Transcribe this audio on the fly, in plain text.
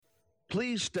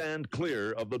Please stand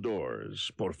clear of the doors.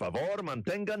 Por favor,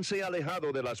 manténganse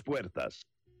alejado de las puertas.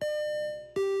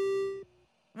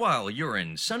 While you're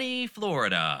in sunny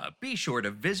Florida, be sure to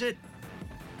visit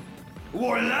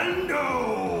Orlando!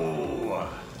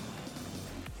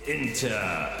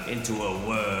 Enter into a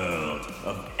world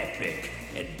of epic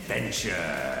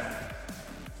adventure.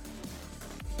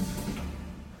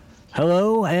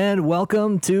 Hello and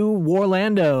welcome to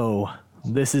Warlando.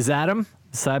 This is Adam.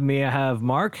 Beside me I have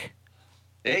Mark.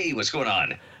 Hey, what's going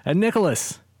on? And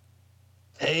Nicholas.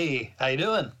 Hey, how you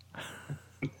doing?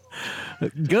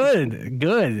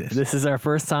 Good. This is our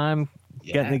first time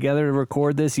getting together to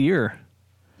record this year.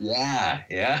 Yeah.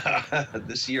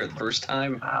 This year, the first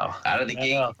time out of the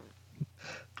gate.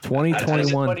 2021.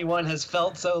 2021 has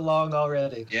felt so long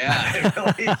already. Yeah, it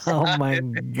really Oh my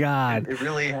God. It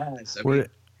really has.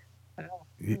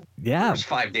 Yeah. First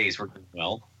 5 days were going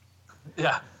well.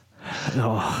 Yeah.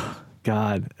 Oh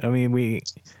God. I mean, we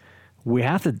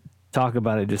have to talk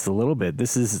about it just a little bit.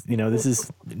 This is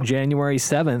January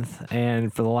 7th,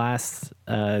 and for the last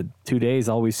 2 days,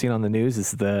 all we've seen on the news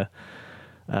is the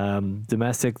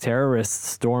domestic terrorists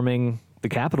storming the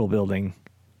Capitol building.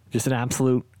 Just an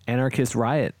absolute anarchist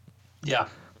riot. Yeah,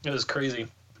 it was crazy.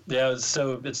 Yeah, it's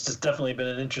just definitely been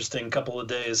an interesting couple of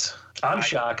days. I'm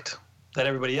shocked that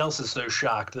everybody else is so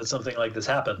shocked that something like this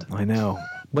happened. I know.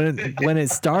 When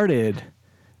it started,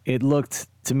 it looked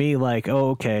to me like, oh,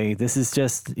 okay, this is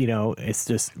just, it's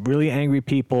just really angry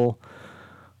people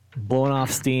blowing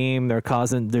off steam. They're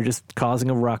just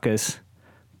causing a ruckus.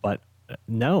 But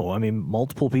no, I mean,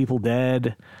 multiple people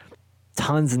dead,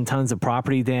 tons and tons of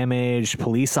property damage,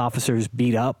 police officers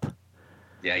beat up.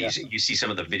 Yeah, you see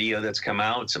some of the video that's come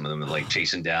out. Some of them are like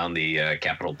chasing down the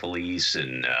Capitol Police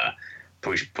and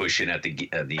pushing at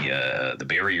the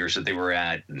barriers that they were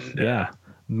at. And,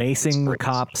 macing the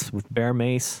cops with bear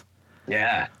mace.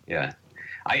 Yeah.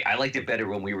 I liked it better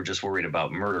when we were just worried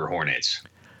about murder hornets.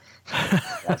 Can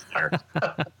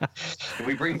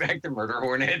we bring back the murder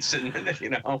hornets?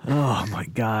 And Oh my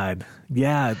God.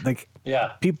 Yeah,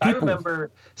 people. I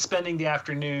remember spending the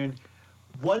afternoon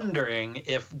wondering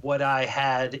if what I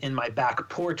had in my back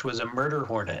porch was a murder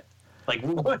hornet. Like,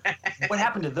 what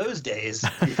happened to those days?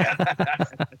 Yeah.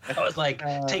 I was like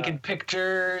taking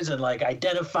pictures and like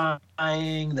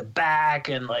identifying the back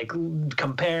and like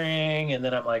comparing, and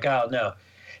then I'm like, oh no,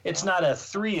 it's not a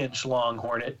 3-inch long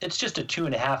hornet. It's just a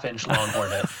 2.5-inch long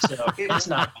hornet. So it's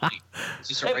not. It's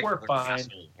just a regular fine.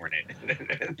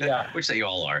 hornet. Yeah, which they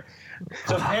all are.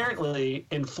 So apparently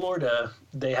in Florida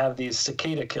they have these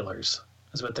cicada killers,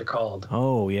 is what they're called.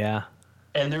 Oh yeah.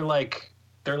 And they're like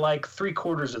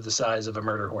 3/4 of the size of a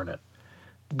murder hornet,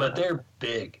 but they're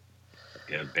big.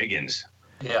 Yeah, biggins.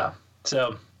 Yeah.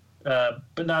 So,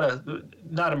 but not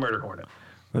a murder hornet.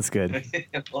 That's good.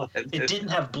 It didn't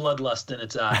have bloodlust in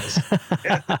its eyes.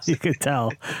 You could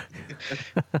tell.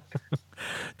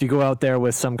 Do you go out there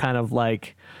with some kind of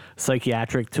like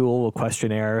psychiatric tool, a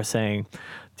questionnaire saying,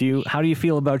 how do you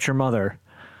feel about your mother?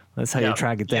 That's how you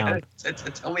track it down.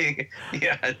 Tell me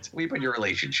about your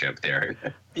relationship there.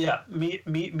 Yeah, me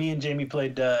and Jamie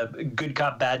played good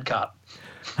cop, bad cop.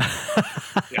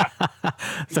 Yeah.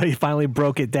 So you finally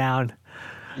broke it down.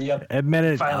 Yep. Admit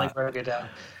it. Finally broke it down.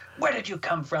 Where did you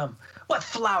come from? What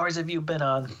flowers have you been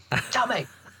on? Tell me.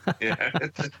 Yeah.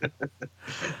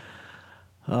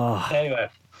 Anyway.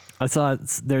 I saw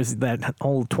there's that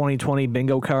whole 2020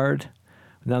 bingo card.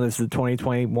 Now there's the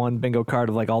 2021 bingo card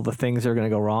of like all the things that are going to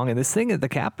go wrong. And this thing at the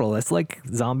Capitol, that's like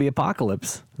zombie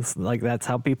apocalypse. It's like that's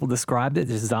how people described it.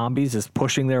 Just zombies just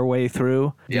pushing their way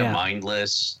through. Yeah.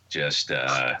 Mindless. Just,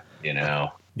 Yeah.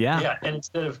 Yeah. And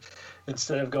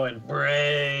instead of going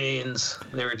brains,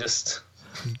 they were just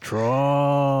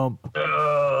Trump.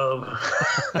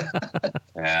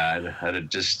 I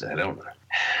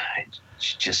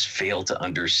just fail to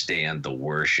understand the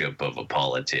worship of a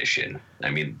politician. I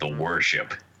mean, the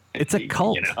worship. It's a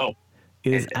cult.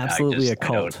 It is absolutely a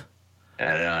cult.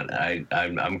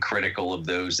 I'm critical of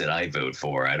those that I vote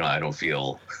for. I don't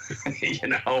feel,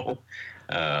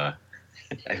 I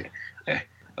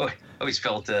always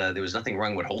felt there was nothing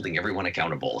wrong with holding everyone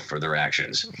accountable for their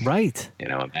actions. Right.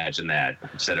 Imagine that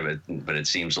instead of it. But it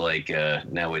seems like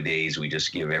nowadays we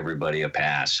just give everybody a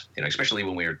pass, especially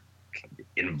when we're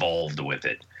involved with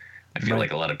it. I feel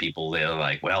like a lot of people, they're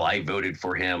like, well, I voted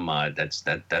for him. That's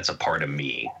a part of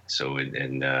me. So,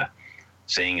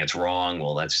 saying it's wrong,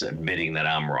 well, that's admitting that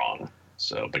I'm wrong.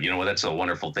 So, but that's a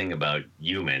wonderful thing about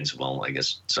humans. Well, I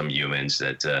guess some humans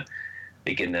that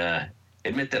they can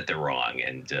admit that they're wrong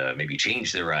and maybe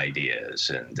change their ideas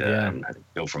and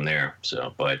go from there.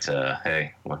 So, but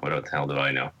hey, what the hell do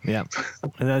I know? Yeah,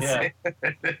 and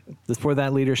that's where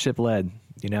that leadership led.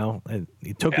 You know, and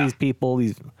he took these people,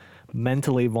 these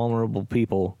mentally vulnerable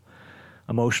people,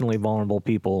 emotionally vulnerable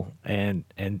people, and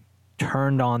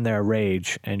turned on their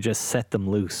rage and just set them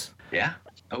loose. Yeah.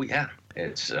 Oh yeah.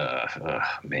 It's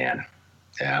man.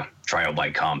 Yeah. Trial by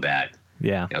combat.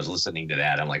 Yeah. I was listening to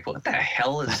that. I'm like, what the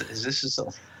hell is this? Is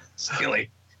so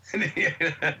silly.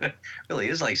 Really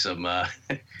is like some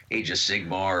Age of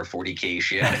Sigmar 40K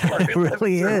shit. It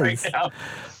really is. Right now.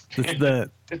 It's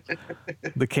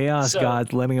the chaos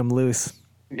gods letting them loose.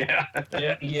 Yeah.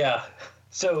 Yeah.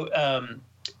 So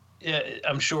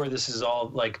I'm sure this is all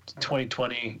like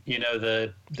 2020. You know,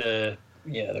 the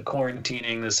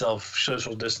quarantining, the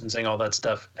social distancing, all that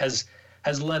stuff has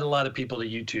led a lot of people to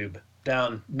YouTube,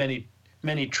 down many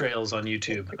trails on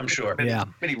YouTube, I'm sure.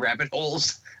 Many rabbit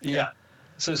holes. Yeah.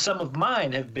 So some of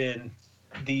mine have been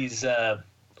these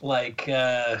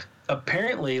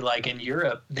apparently like in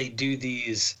Europe they do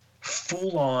these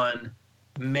full-on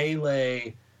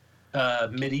melee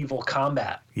medieval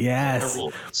combat. Yes.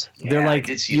 rules. They're like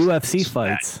UFC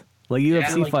fights. Like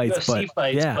UFC fights,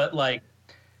 but like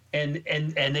and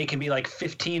they can be like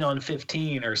 15 on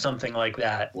 15 or something like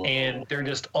that. Whoa. And they're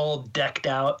just all decked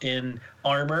out in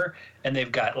armor, and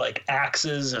they've got like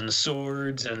axes and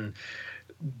swords and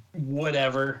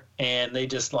whatever, and they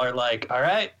just are like, all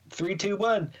right, 3, 2,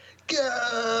 1,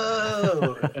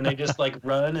 go. And they just like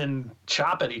run and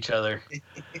chop at each other.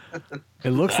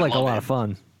 It looks like a lot of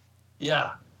fun.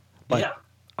 Yeah. But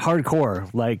hardcore.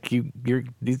 Like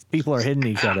these people are hitting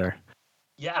each other.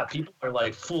 Yeah, people are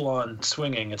like full on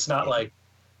swinging. It's not like,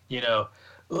 you know,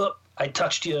 look, I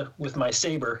touched you with my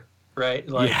saber, right?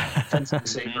 Like fencing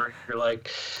saber. You're like,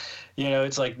 you know,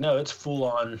 it's like, no, it's full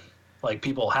on like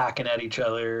people hacking at each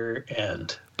other.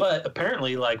 But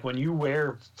apparently like when you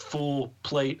wear full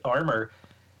plate armor,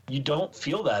 you don't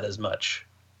feel that as much.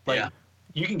 Like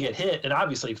you can get hit and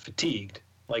obviously fatigued.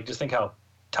 Like just think how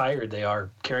tired they are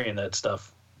carrying that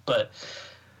stuff. But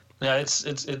yeah,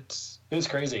 it's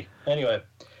crazy. Anyway,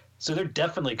 so there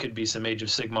definitely could be some Age of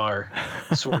Sigmar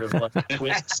sort of like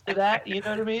twists to that. You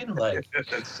know what I mean? Like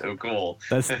that's so cool.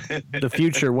 That's the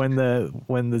future when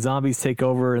the zombies take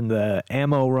over and the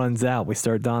ammo runs out. We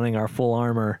start donning our full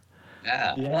armor.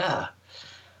 Yeah. Yeah.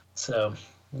 So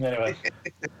anyway,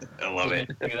 I love it.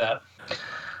 Look at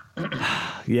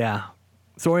that. Yeah.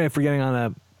 Sorry for getting on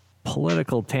a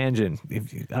political tangent.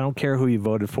 I don't care who you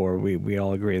voted for. We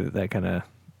all agree that kind of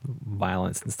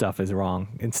violence and stuff is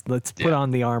wrong. Let's put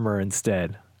on the armor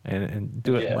instead and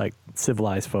do it like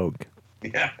civilized folk.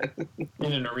 Yeah.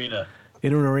 In an arena.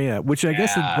 Which I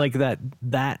guess like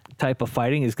that type of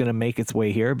fighting is going to make its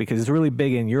way here because it's really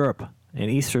big in Europe,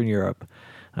 in Eastern Europe.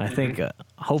 And I think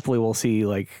hopefully we'll see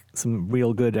like some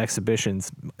real good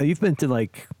exhibitions. You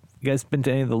guys been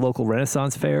to any of the local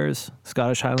Renaissance fairs,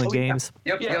 Scottish Highland Games?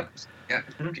 Yep. Yeah.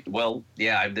 Well,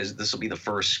 yeah, this will be the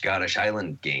first Scottish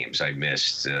Highland Games I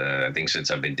missed, I think,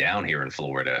 since I've been down here in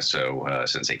Florida. So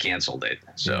since they canceled it,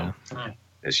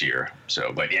 this year.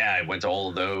 So, but yeah, I went to all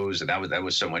of those, and that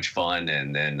was so much fun.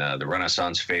 And then the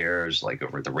Renaissance fairs, like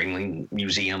over at the Ringling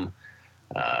Museum,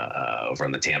 over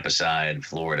on the Tampa side,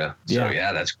 Florida. So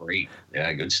yeah, that's great.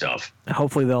 Yeah, good stuff.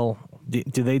 Hopefully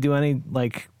do they do any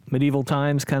like medieval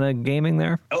times kind of gaming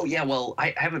there? Oh yeah, well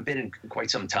I haven't been in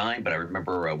quite some time, but I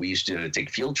remember we used to take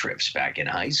field trips back in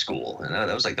high school, and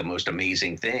that was like the most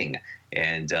amazing thing.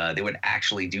 And they would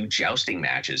actually do jousting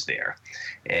matches there,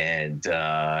 and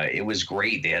it was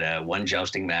great. They had one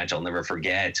jousting match I'll never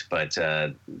forget, but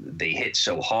they hit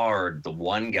so hard, the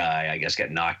one guy I guess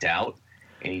got knocked out,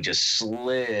 and he just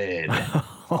slid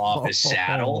off his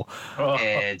saddle, but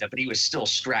he was still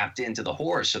strapped into the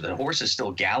horse, so the horse is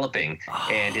still galloping,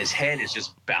 and his head is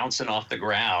just bouncing off the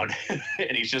ground,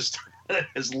 and he's just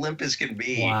as limp as can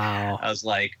be. Wow. I was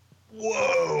like,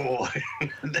 whoa,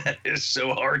 that is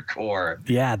so hardcore.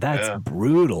 Yeah, that's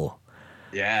brutal.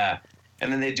 Yeah.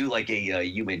 And then they do like a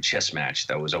human chess match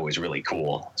that was always really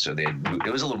cool. So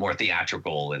it was a little more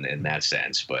theatrical in that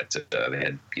sense, but they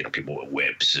had people with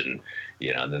whips and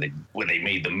then when they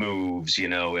made the moves,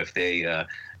 if they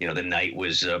the knight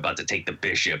was about to take the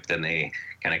bishop, then they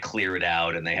kind of clear it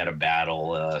out and they had a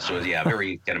battle. So yeah,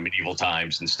 very kind of medieval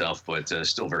times and stuff, but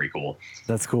still very cool.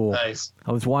 That's cool. Nice.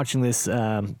 I was watching this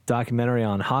documentary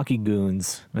on hockey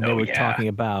goons, and they were talking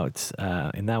about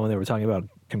in that one they were talking about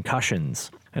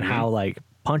concussions and how like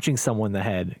punching someone in the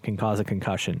head can cause a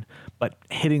concussion, but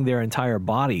hitting their entire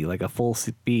body like a full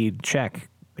speed check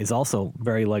is also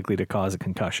very likely to cause a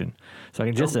concussion. So I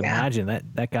can just imagine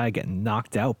that guy getting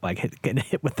knocked out by getting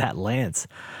hit with that lance.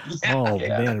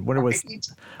 Man, I wonder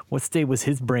what state was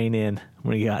his brain in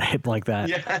when he got hit like that?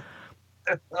 Yeah.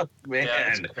 Man,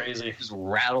 Yeah, it's crazy. Just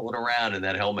rattling around in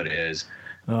that helmet is.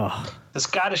 Oh, The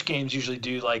Scottish games usually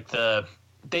do like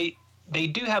they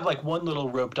do have like one little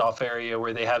roped off area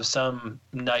where they have some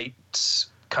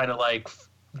knights kind of like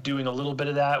doing a little bit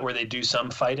of that where they do some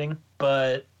fighting,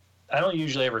 but I don't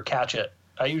usually ever catch it.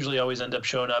 I usually always end up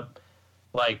showing up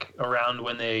like around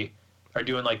when they are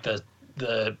doing like the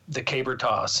caber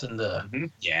toss and the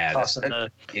toss and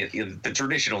the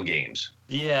traditional games.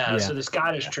 yeah. So the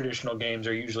Scottish traditional games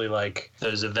are usually like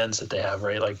those events that they have,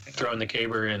 right? Like throwing the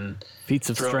caber and feats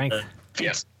of strength.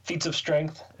 Feats of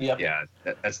strength. Yep. Yeah,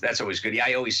 that's always good. Yeah,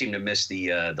 I always seem to miss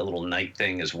the little knight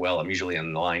thing as well. I'm usually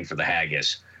in line for the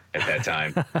haggis at that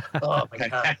time. Oh my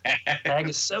god, Hag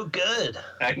is so good.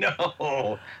 I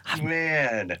know,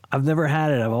 man. I've never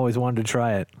had it. I've always wanted to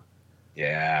try it.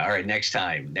 Yeah. All right.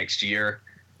 Next year,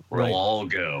 we'll Right. all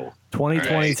go.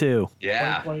 2022.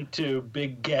 Yeah. 2022,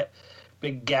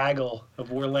 big gaggle of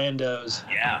Orlandos.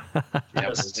 Yeah. Yeah.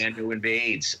 Orlando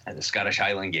invades and the Scottish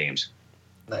Highland Games.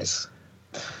 Nice.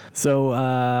 So,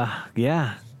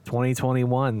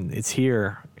 2021. It's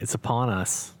here. It's upon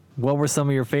us. What were some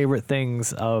of your favorite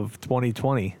things of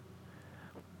 2020?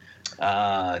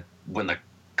 When the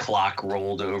clock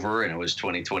rolled over and it was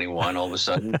 2021 all of a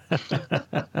sudden.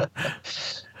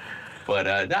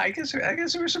 But no, I guess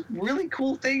there were some really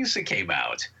cool things that came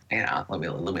out. Yeah, let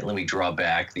me draw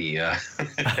back the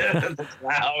the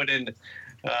cloud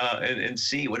and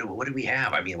see what do we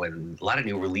have. I mean, a lot of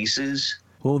new releases.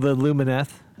 Well, the Lumineth,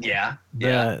 Yeah,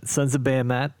 the Sons of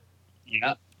Bahamut.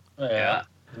 yeah. Oh, Yeah.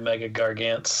 Mega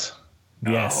Gargants.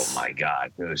 Yes. Oh my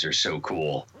God, those are so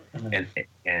cool.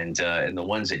 And the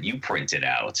ones that you printed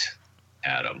out,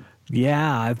 Adam.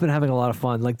 Yeah, I've been having a lot of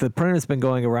fun. Like the printer's been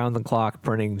going around the clock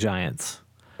printing giants.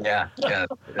 Yeah,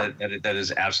 that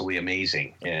is absolutely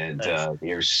amazing, and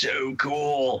they're so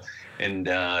cool. And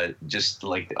just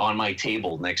like on my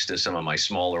table next to some of my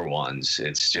smaller ones,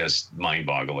 it's just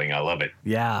mind-boggling. I love it.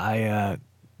 Yeah,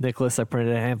 Nicholas, I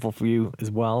printed a handful for you as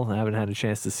well. I haven't had a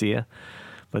chance to see you,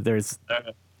 but there's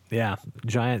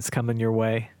giants coming your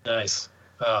way. Nice.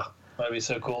 Oh, that'd be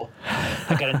so cool.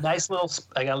 I got a nice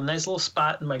little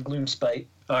spot in my Gloomspite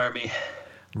army,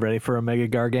 Ready for a Mega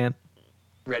Gargant?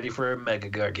 ready for a Mega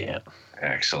Gargant.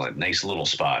 Excellent, nice little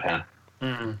spot, huh?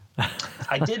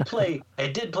 I did play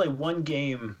one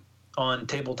game on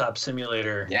Tabletop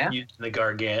Simulator using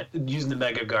the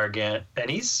Mega Gargant, and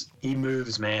he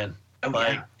moves, man.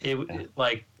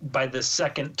 Like by the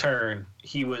second turn,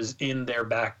 he was in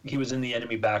the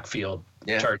enemy backfield.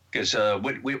 Yeah, because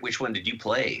which one did you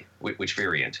play? Which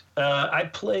variant? I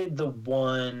played the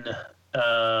one.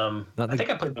 I think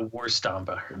I played the War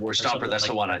Stomper. War Stomper. That's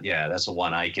the one. That's the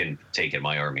one I can take in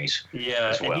my armies. Yeah,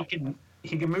 as well. And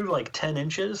he can move like 10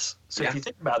 inches. So if you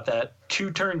think about that,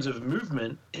 2 turns of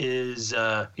movement is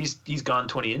he's gone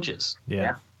 20 inches.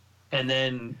 Yeah. And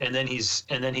then he's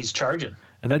charging.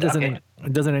 And that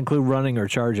doesn't include running or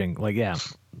charging. Like, yeah.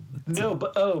 No,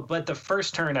 but the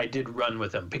first turn I did run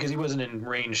with him because he wasn't in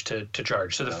range to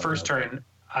charge. So the first turn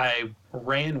I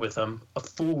ran with him a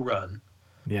full run.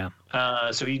 Yeah.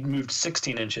 So he moved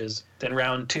 16 inches. Then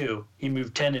round 2, he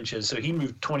moved 10 inches. So he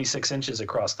moved 26 inches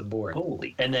across the board.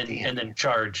 Holy! And then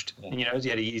charged. He had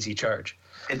an easy charge.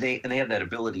 And they have that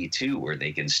ability too, where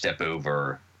they can step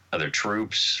over other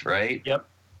troops, right? Yep.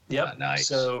 Nice.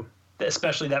 So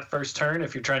especially that first turn,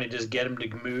 if you're trying to just get him to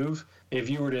move, if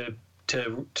you were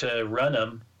to run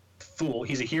him full,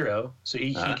 he's a hero, so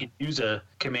he can use a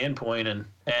command point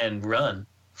and run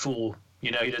full. He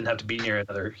doesn't have to be near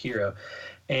another hero.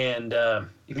 And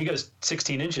if he goes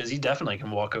 16 inches, he definitely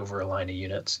can walk over a line of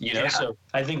units. So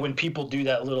I think when people do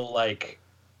that little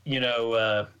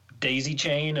daisy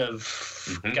chain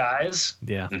of guys,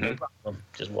 no problem,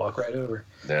 just walk right over.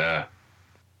 Yeah.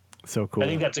 So cool. I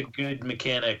think that's a good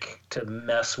mechanic to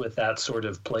mess with that sort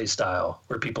of play style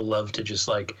where people love to just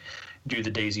like do the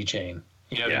daisy chain.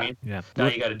 You know what I mean? Yeah. Now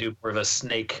you got to do more of a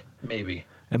snake, maybe.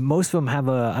 And most of them have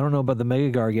I don't know about the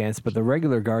Mega Gargants, but the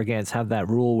regular Gargants have that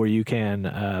rule where you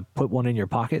can put one in your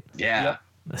pocket. Yeah.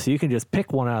 Yep. So you can just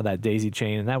pick one out of that daisy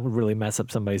chain, and that would really mess up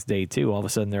somebody's day too. All of a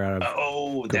sudden they're out of.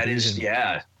 Oh, that is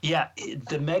Yeah,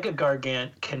 the Mega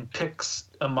Gargant can pick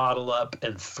a model up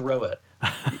and throw it.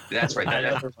 That's right. At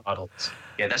other models.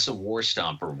 Yeah, that's the War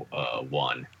Stomper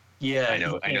one. Yeah,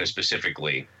 I know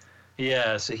specifically.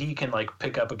 Yeah, so he can like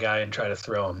pick up a guy and try to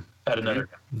throw him at another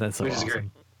guy. That's so which is awesome. great.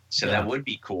 So that would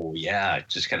be cool. Yeah,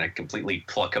 just kind of completely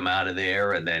pluck them out of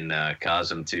there, and then cause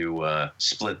them to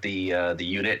split the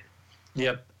unit.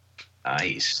 Yep.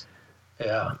 Nice.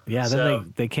 Yeah. Yeah. So,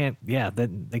 Then they can't. Yeah.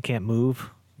 Then they can't move.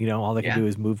 You know, all they can do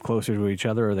is move closer to each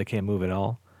other, or they can't move at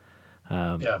all.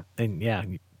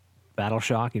 And battle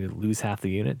shock. You lose half the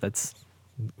unit.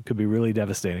 Could be really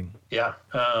devastating. Yeah.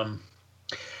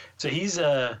 So he's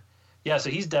so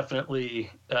he's definitely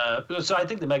so I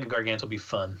think the Mega Gargants will be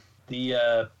fun.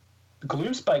 The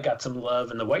Gloomspite got some love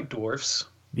in the White Dwarfs.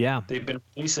 Yeah. They've been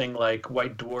releasing like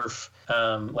White Dwarf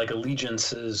like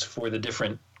allegiances for the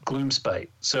different Gloomspite.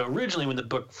 So originally when the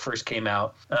book first came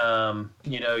out,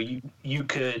 you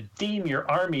could theme your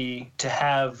army to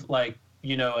have like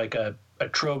a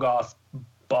Trogoth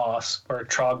boss or a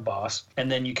Trog boss,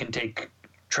 and then you can take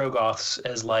Trogoths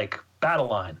as like battle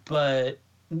line. But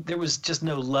there was just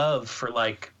no love for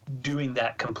like doing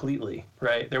that completely,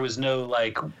 right? There was no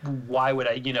like, why would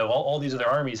I? All these other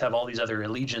armies have all these other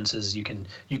allegiances you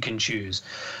can choose.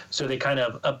 So they kind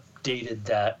of updated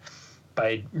that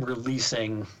by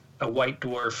releasing a White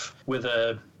Dwarf with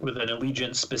an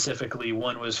allegiance specifically.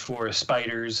 One was for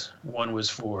spiders, one was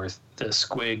for the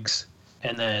squigs,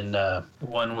 and then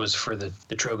one was for the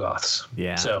Trogoths.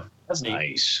 Yeah. So that's neat.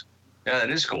 Nice. Yeah, that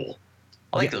is cool.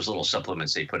 I like those little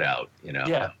supplements they put out.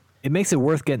 Yeah. It makes it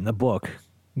worth getting the book.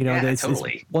 Totally.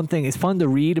 It's one thing. It's fun to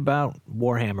read about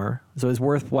Warhammer, so it's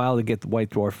worthwhile to get the White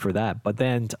Dwarf for that. But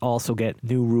then to also get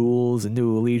new rules and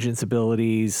new allegiance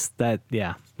abilities.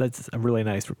 That's a really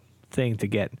nice thing to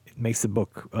get. It makes the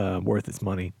book worth its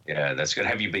money. Yeah, that's good.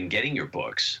 Have you been getting your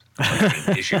books? Like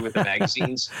an issue with the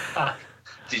magazines?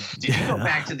 Did you go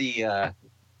back to the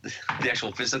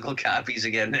actual physical copies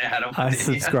again, Adam? I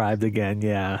subscribed again.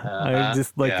 Yeah, I'm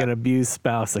just like an abused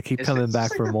spouse. I keep coming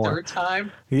back for more. Third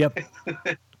time. Yep.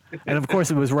 And of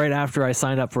course, it was right after I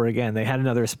signed up for it again. They had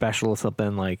another special,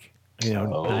 something like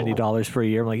 $90 for a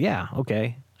year. I'm like, yeah,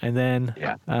 okay. And then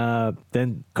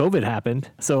then COVID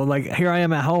happened. So like here I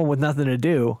am at home with nothing to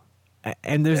do,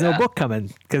 and there's no book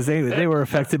coming because they were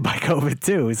affected by COVID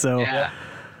too. So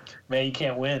man, you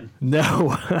can't win.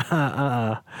 No.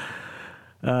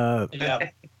 Yeah,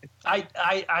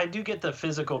 I do get the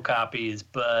physical copies,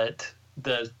 but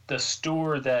the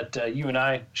store that you and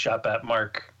I shop at,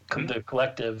 Mark, the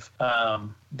Collective,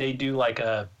 they do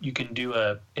you can do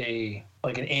an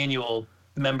annual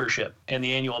membership, and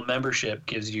the annual membership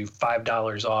gives you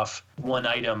 $5 off one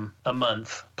item a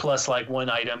month, plus like one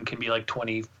item can be like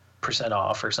 20%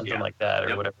 off or something like that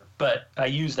or whatever. But I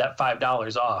use that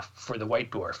 $5 off for the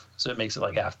White Dwarf, so it makes it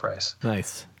like half price.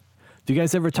 Nice. Do you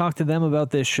guys ever talk to them about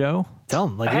this show? Tell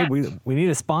them, hey, we need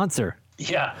a sponsor.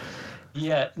 Yeah.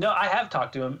 No, I have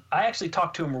talked to him. I actually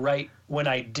talked to him right when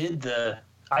I did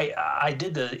I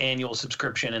did the annual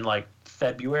subscription in like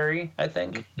February, I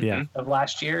think, of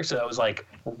last year. So that was like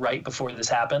right before this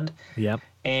happened. Yep.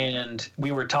 And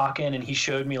we were talking, and he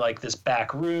showed me like this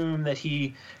back room that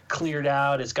he cleared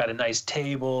out. It's got a nice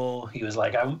table. He was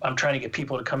like, I'm trying to get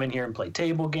people to come in here and play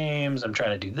table games. I'm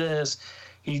trying to do this.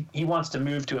 He wants to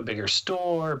move to a bigger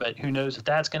store, but who knows if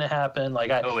that's going to happen?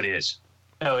 Like it is.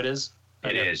 Oh, it is.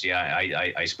 It is, yeah.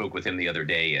 I spoke with him the other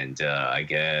day, and I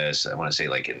guess I want to say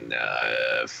like in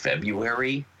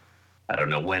February. I don't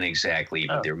know when exactly,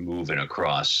 but they're moving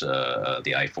across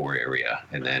the I-4 area,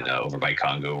 and then over by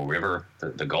Congo River,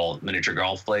 the miniature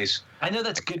golf place. I know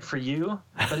that's good for you,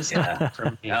 but it's not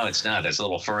for me. No, it's not. That's a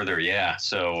little further, yeah.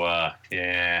 So,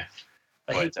 yeah.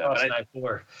 I hate crossing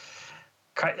I-4.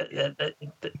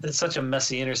 It's such a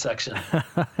messy intersection.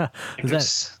 Is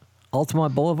that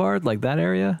Altamont Boulevard, like that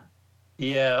area?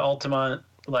 Yeah, Altamont,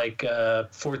 like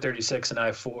 436 and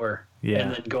I-4. Yeah.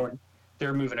 And then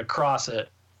they're moving across it.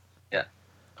 Yeah.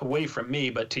 Away from me,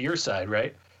 but to your side,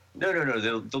 right? No.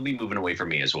 They'll be moving away from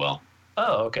me as well.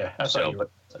 Oh, okay.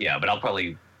 But I'll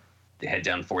probably head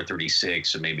down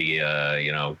 436 and maybe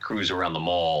cruise around the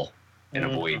mall and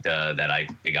avoid that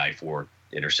big I-4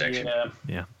 intersection.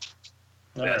 Yeah.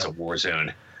 That's a war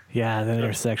zone. Yeah, that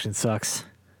intersection sucks.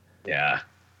 Yeah.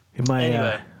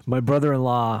 My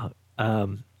brother-in-law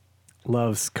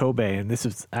loves Kobe, and this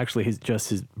is actually his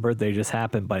birthday just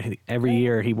happened, but every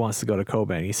year he wants to go to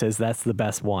Kobe, and he says that's the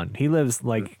best one. He lives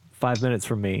like 5 minutes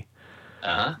from me,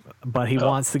 but he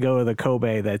wants to go to the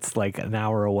Kobe that's like an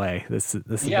hour away. This is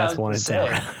the best one in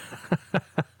town.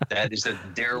 That is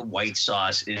their white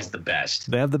sauce is the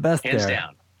best. They have the best Hands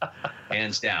there. down.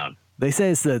 Hands down. They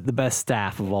say it's the best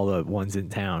staff of all the ones in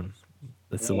town.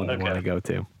 That's the one they want to go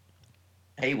to.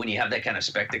 Hey, when you have that kind of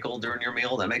spectacle during your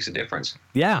meal, that makes a difference.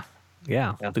 Yeah. They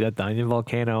got the onion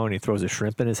volcano, and he throws a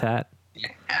shrimp in his hat.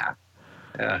 Yeah.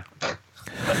 And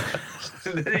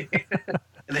then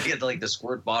you get like the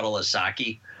squirt bottle of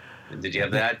sake. Did you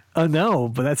have that? Oh no,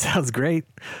 but that sounds great.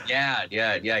 Yeah.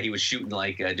 He was shooting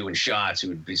like doing shots. He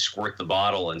would squirt the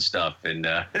bottle and stuff, and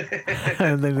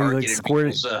And then he arc like it in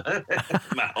squirt.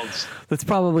 people's, mouths. That's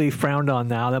probably frowned on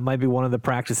now. That might be one of the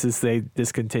practices they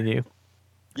discontinue.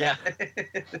 Yeah.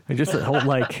 Or just a whole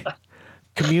like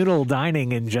communal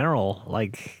dining in general,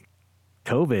 like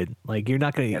COVID. Like you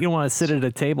don't want to sit at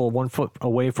a table 1 foot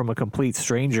away from a complete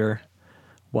stranger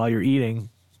while you're eating.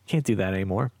 Can't do that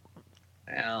anymore.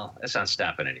 Well, that's not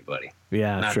stopping anybody.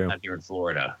 Yeah, true. Not here in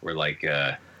Florida. We're like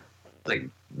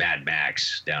Mad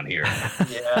Max down here.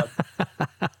 Yeah.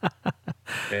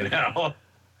 You know?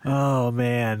 Oh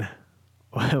man.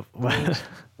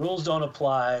 Rules don't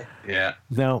apply. Yeah.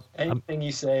 No. Anything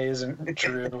you say isn't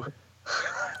true.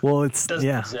 Well, it's Doesn't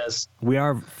yeah. exist. We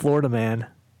are Florida, man.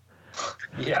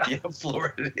 Yeah. Yeah,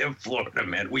 Florida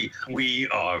man. We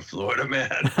are Florida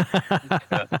man.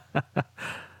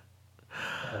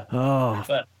 Oh,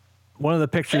 But one of the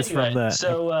pictures anyway, from the.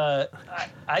 so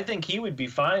I think he would be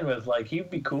fine with he'd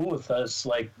be cool with us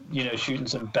shooting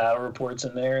some battle reports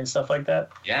in there and stuff like that.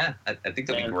 Yeah, I think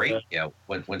that'd be And, great. Yeah,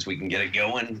 once we can get it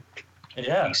going,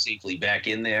 Yeah. be safely back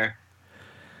in there.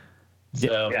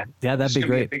 So Yeah, Yeah, that'd It's be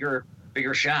gonna great. a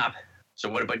bigger shop. So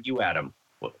what about you, Adam?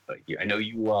 I know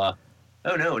you. Oh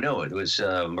no, it was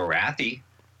Marathi.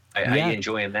 How Yeah. you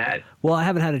enjoying that? Well, I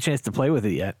haven't had a chance to play with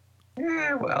it yet.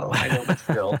 Yeah, well, I know, but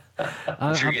still,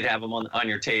 I'm sure I'm- you'd have them on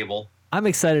your table. I'm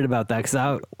excited about that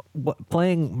because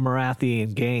playing Marathi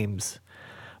in games,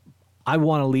 I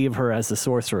want to leave her as a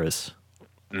sorceress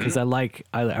because I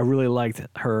really liked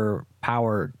her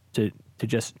power to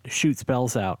just shoot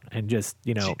spells out and just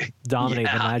dominate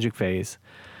the Yeah. magic phase,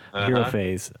 hero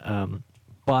phase.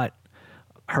 But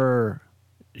her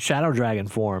shadow dragon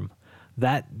form,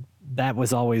 that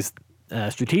was always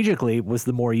strategically was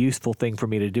the more useful thing for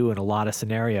me to do in a lot of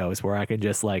scenarios where I can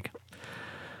just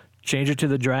change it to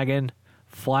the dragon,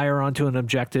 fly her onto an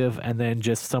objective, and then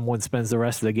just someone spends the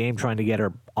rest of the game trying to get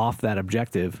her off that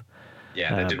objective.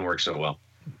 Yeah, that didn't work so well.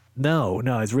 No,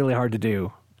 it's really hard to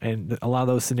do. And a lot of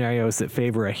those scenarios that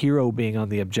favor a hero being on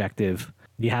the objective,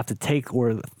 you have to take,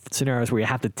 or scenarios where you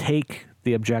have to take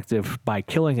the objective by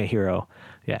killing a hero.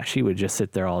 Yeah, she would just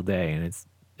sit there all day, and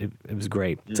it was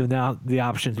great. So now the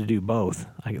option to do both,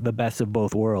 the best of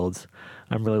both worlds,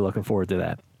 I'm really looking forward to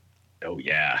that. Oh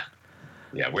yeah,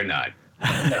 we're not.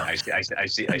 No, I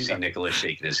see Nicholas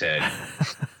shaking his head.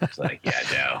 It's like,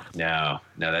 yeah, no,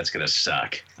 that's gonna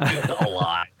suck a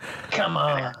lot. come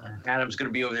on. Adam's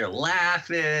gonna be over there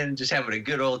laughing, just having a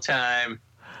good old time,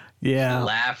 Yeah.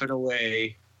 laughing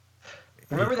away.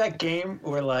 Remember that game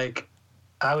where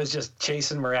I was just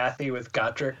chasing Marathi with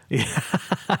Gotrek? Yeah,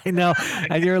 I know.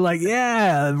 And you're like,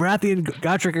 yeah, Marathi and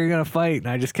Gotrek are going to fight. And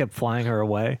I just kept flying her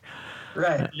away.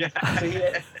 Right. Yeah.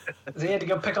 So he had to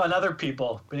go pick on other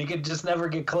people, but he could just never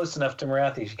get close enough to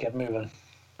Marathi. She kept moving.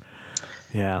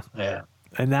 Yeah. Yeah.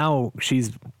 And now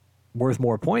she's worth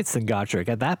more points than Gotrek.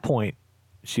 At that point,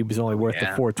 she was only worth the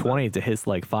Yeah. 420 to his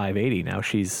 580. Now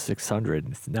she's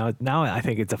 600. Now I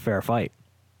think it's a fair fight.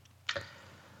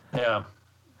 Yeah.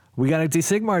 We got to do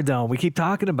Sigmar Dome. We keep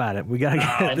talking about it. We got to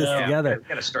I get this know. together. We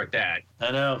gotta start that.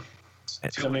 I know.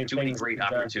 Too many things great to be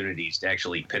done. opportunities to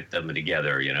actually pit them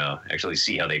together. Actually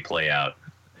see how they play out.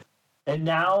 And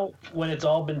now, when it's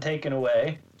all been taken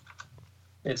away,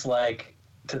 it's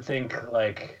to think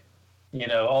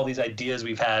all these ideas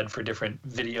we've had for different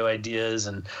video ideas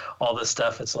and all this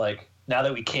stuff. It's now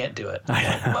that we can't do it.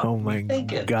 Oh my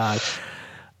thinking? God.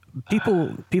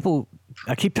 People,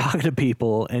 I keep talking to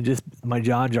people and just my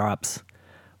jaw drops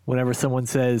whenever someone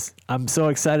says, I'm so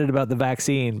excited about the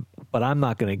vaccine, but I'm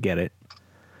not going to get it.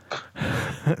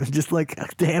 Just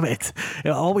damn it.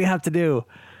 All we have to do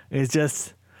is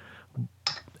just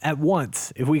at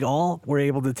once, if we all were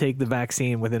able to take the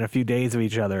vaccine within a few days of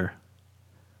each other,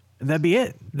 that'd be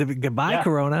it. Goodbye, Yeah.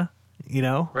 Corona,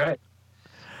 Right.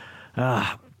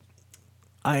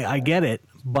 I get it,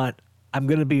 but I'm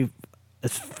going to be,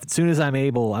 as soon as I'm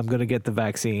able, I'm going to get the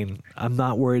vaccine. I'm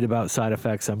not worried about side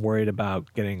effects. I'm worried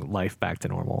about getting life back to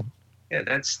normal. Yeah,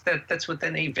 that's with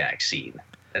any vaccine.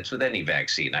 That's with any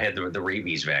vaccine. I had the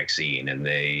rabies vaccine, and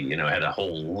they had a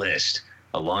whole list,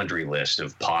 a laundry list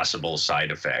of possible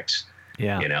side effects.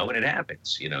 Yeah. And it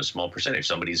happens. Small percentage.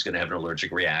 Somebody's going to have an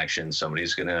allergic reaction.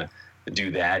 Somebody's going to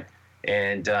do that.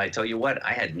 And I tell you what,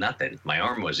 I had nothing. My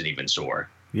arm wasn't even sore.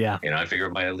 Yeah. I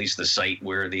figured at least the site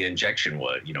where the injection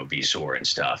would, be sore and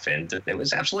stuff. And it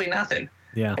was absolutely nothing.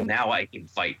 Yeah. And now I can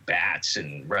fight bats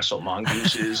and wrestle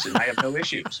mongooses, and I have no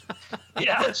issues.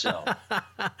 Yeah. So,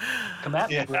 Come at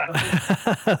me,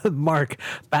 bro. Mark,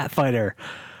 bat fighter.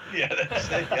 yeah, that's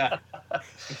it. Yeah.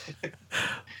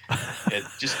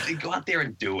 Just go out there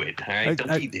and do it. All right,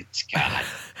 don't be God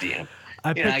damn.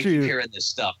 I I keep hearing this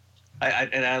stuff.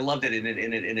 I loved it,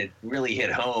 and it really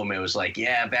hit home. It was like,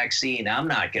 yeah, vaccine. I'm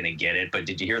not going to get it, but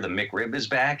did you hear the McRib is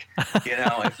back?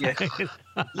 If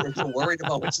you're worried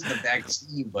about what's in the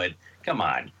vaccine, but come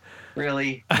on,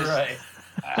 really? Right.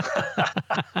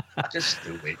 Just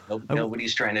do it.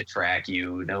 Nobody's trying to track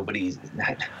you. Nobody's.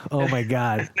 Oh my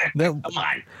God! No, come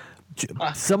on.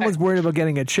 Someone's worried about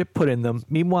getting a chip put in them.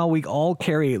 Meanwhile, we all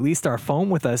carry at least our phone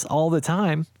with us all the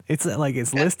time. It's like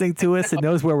it's listening to us. It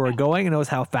knows where we're going. It knows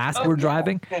how fast we're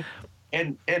driving.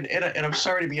 And I'm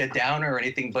sorry to be a downer or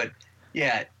anything, but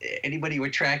yeah, anybody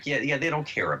would track you. Yeah, they don't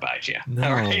care about you. No.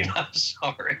 All right, I'm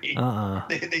sorry. They know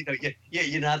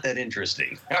you're not that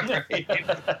interesting. All right.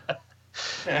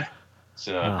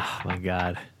 So. Oh my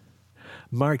God.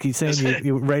 Mark, you saying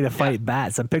you're ready to fight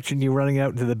bats. I'm picturing you running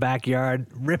out into the backyard,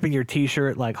 ripping your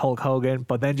T-shirt like Hulk Hogan,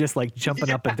 but then just like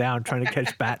jumping up and down, trying to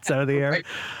catch bats out of the air. Right.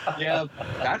 Yeah,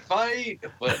 bat fight.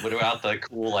 What about the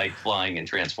cool like flying and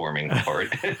transforming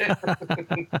part?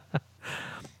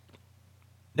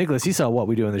 Nicholas, you saw What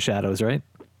We Do in the Shadows, right?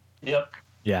 Yep.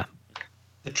 Yeah.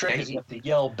 The trick is you have to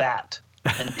yell bat,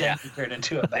 and then you turn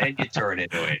into a bat. Then you turn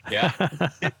into it. Yeah.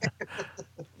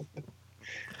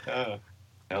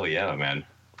 Hell yeah, man.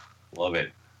 Love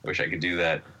it. Wish I could do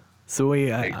that. So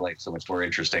we make life so much more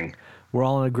interesting. We're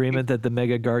all in agreement that the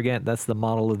Mega Gargant, that's the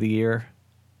model of the year.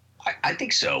 I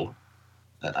think so.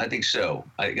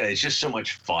 It's just so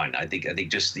much fun. I think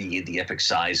just the epic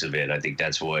size of it. I think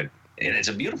that's what, and it's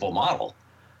a beautiful model.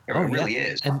 It really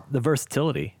is. And the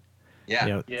versatility.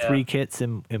 Yeah. 3 kits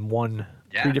in one.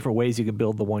 Yeah. 3 different ways you can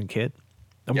build the one kit.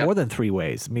 More than 3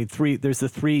 ways. I mean, there's the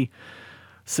 3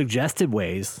 suggested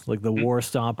ways, like the War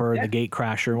Stomper and the Gate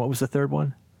Crasher. What was the third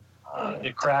one?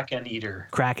 The Kraken Eater.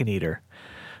 Kraken Eater.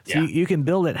 So you can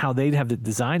build it how they'd have it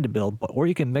designed to build, or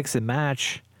you can mix and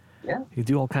match. Yeah. You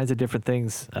do all kinds of different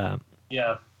things. It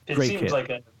seems like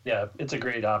it's a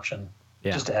great option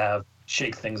just to have,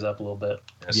 shake things up a little bit.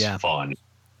 It's fun.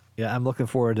 Yeah, I'm looking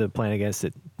forward to playing against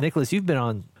it. Nicholas, you've been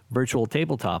on virtual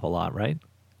tabletop a lot, right?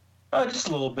 Just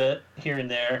a little bit here and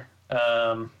there.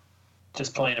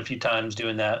 Just playing a few times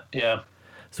doing that. Yeah.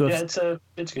 So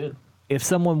it's good. If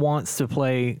someone wants to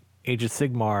play Age of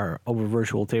Sigmar over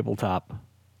virtual tabletop,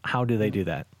 how do they do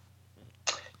that?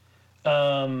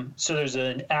 So there's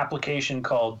an application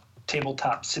called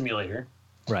Tabletop Simulator.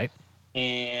 Right.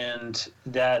 And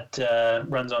that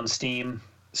runs on Steam.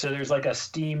 So there's like a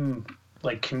Steam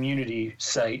community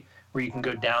site where you can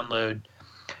go download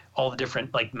all the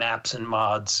different maps and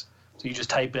mods. So you just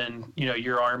type in,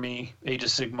 your army, Age of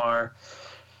Sigmar,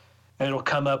 and it'll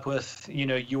come up with,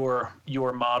 your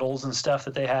models and stuff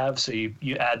that they have. So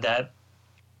you add that,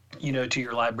 to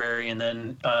your library, and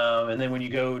then when you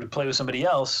go to play with somebody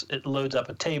else, it loads up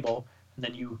a table, and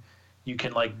then you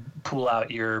can pull out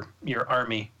your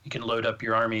army. You can load up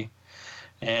your army,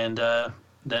 and then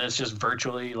it's just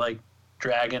virtually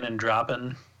dragging and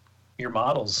dropping your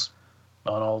models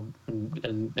on all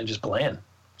and just playing.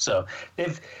 So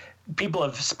if people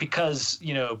have, because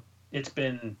it's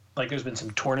been there's been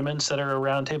some tournaments that are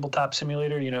around Tabletop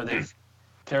Simulator.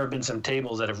 There have been some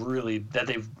tables that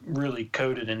they've really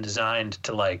coded and designed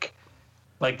to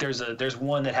there's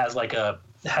one that has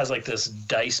this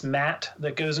dice mat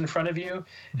that goes in front of you,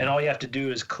 and all you have to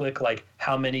do is click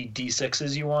how many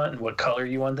D6s you want and what color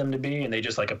you want them to be, and they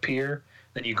just appear.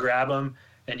 Then you grab them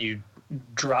and you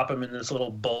drop them in this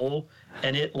little bowl,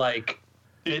 and it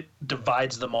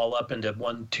divides them all up into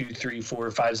 1, 2, 3, 4,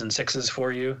 5s, and 6s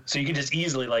for you. So you can just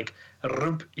easily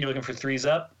you're looking for 3s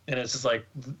up, and it's just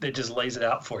it just lays it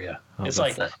out for you. It's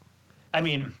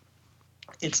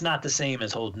it's not the same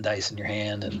as holding dice in your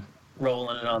hand and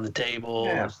rolling it on the table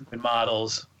and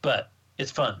models, but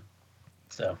it's fun.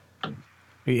 So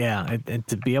yeah, and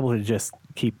to be able to just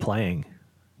keep playing,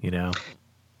 Yeah.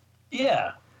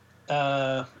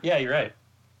 You're right.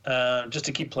 Just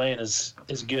to keep playing is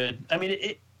good. I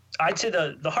mean, I'd say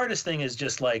the hardest thing is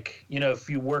just if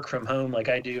you work from home like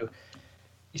I do,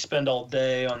 you spend all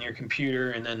day on your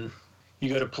computer, and then you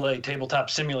go to play Tabletop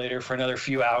Simulator for another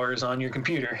few hours on your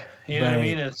computer. You know what I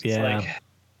mean? It's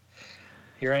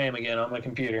here I am again on my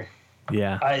computer.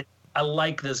 Yeah. I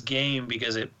like this game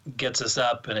because it gets us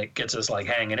up and it gets us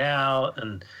hanging out,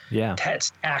 and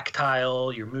it's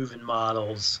tactile. You're moving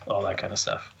models, all that kind of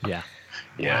stuff. Yeah.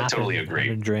 Yeah, I totally agree.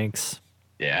 Having drinks.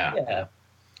 Yeah. Yeah.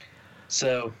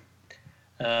 So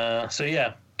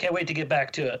can't wait to get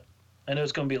back to it. I know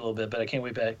it's going to be a little bit, but I can't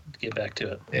wait to get back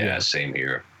to it. Yeah, same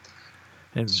here.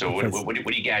 And so what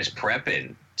are you guys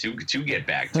prepping to get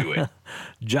back to it?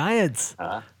 Giants.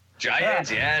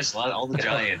 Giants, yes, all the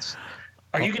Giants.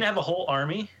 Are you gonna have a whole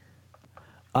army?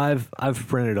 I've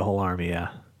printed a whole army. Yeah.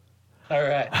 All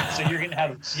right. So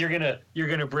you're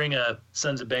gonna bring a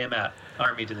Sons of Bahamut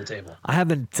army to the table. I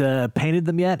haven't painted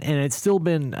them yet, and it's still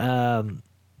been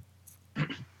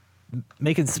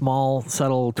making small,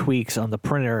 subtle tweaks on the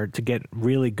printer to get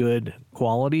really good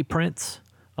quality prints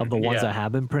of the ones Yeah. I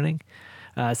have been printing.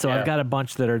 So Yeah. I've got a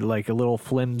bunch that are like a little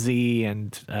flimsy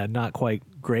and not quite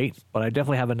great, but I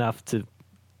definitely have enough to.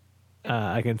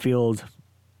 I can field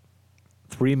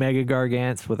 3 Mega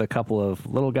Gargants with a couple of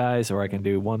little guys, or I can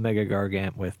do 1 Mega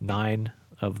Gargant with 9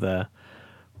 of the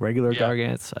regular Yeah.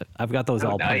 Gargants. I've got those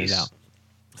Oh, all printed nice. out.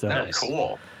 So Nice.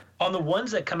 Cool. On the ones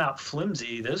that come out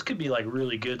flimsy, those could be like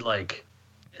really good, like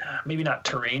maybe not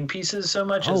terrain pieces so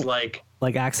much as Oh. like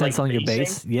like accents Like on your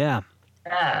base. basing? Yeah.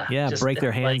 Yeah. just Break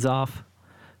their hands like off.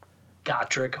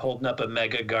 Gotrek holding up a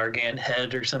Mega Gargant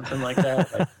head or something like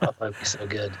that. Like, oh, that'd be so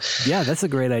good. Yeah, that's a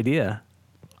great idea.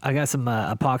 I got some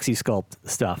epoxy sculpt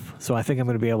stuff, so I think I'm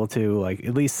going to be able to, like,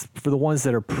 at least for the ones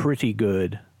that are pretty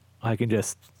good, I can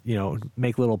just,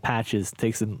 make little patches,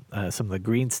 take some of the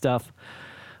green stuff,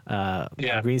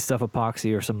 green stuff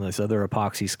epoxy, or some of this other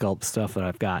epoxy sculpt stuff that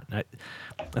I've got. I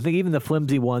think even the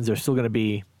flimsy ones are still going to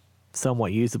be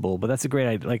somewhat usable, but that's a great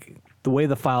idea. Like, the way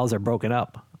the files are broken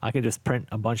up, I can just print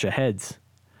a bunch of heads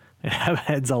and have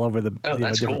heads all over the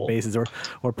that's different cool. bases, or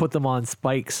put them on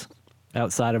spikes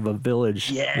outside of a village.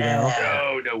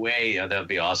 Yeah. No way. Oh, that'd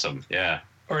be awesome. Yeah.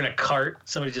 Or in a cart,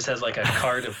 somebody just has like a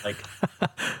cart of like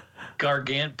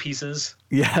Gargant pieces.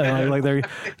 Yeah, like they're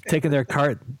taking their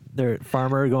cart, their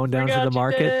farmer going down Bring to out the your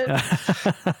market.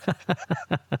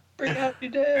 Bring out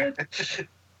your dead.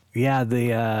 Yeah,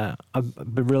 I've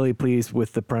been really pleased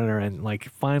with the printer, and like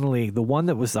finally, the one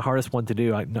that was the hardest one to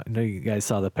do. I know you guys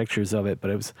saw the pictures of it,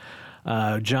 but it was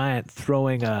a giant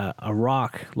throwing a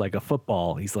rock like a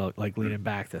football. He's like leaning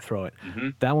back to throw it.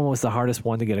 That one was the hardest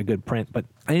one to get a good print, but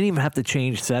I didn't even have to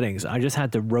change settings. I just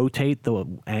had to rotate the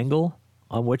angle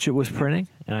on which it was printing,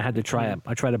 and I had to try it.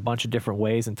 I tried a bunch of different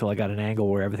ways until I got an angle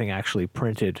where everything actually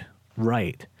printed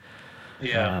right.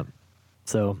 Yeah.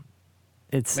 So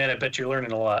it's Man, I bet you're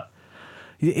learning a lot.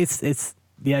 it's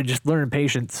just learning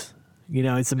patience.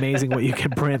 It's amazing what you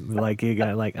can print. Like, you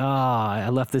got like, I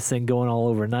left this thing going all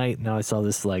overnight. Now I saw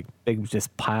this like big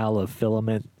just pile of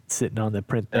filament sitting on the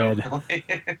print bed.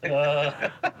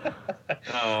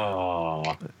 Oh.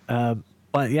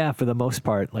 But yeah, for the most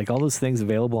part, like all those things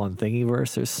available on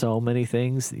Thingiverse, there's so many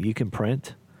things that you can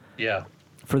print Yeah.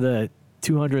 for the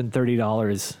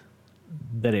 $230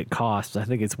 that it costs. I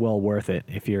think it's well worth it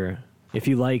if you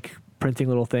like printing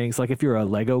little things. Like if you're a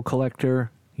Lego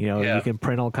collector, Yeah. you can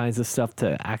print all kinds of stuff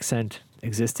to accent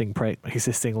existing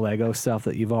Lego stuff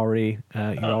that you already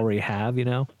have.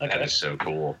 That is so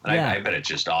cool. Yeah. I bet it's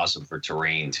just awesome for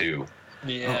terrain too.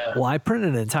 Yeah. Well, I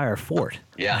printed an entire fort.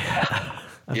 Yeah.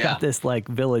 I've Yeah. got this like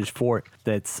village fort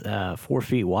that's 4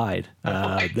 feet wide.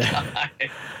 That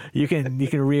you can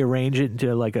rearrange it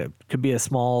into like could be a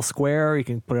small square. You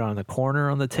can put it on the corner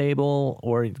on the table,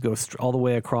 or you go all the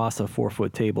way across a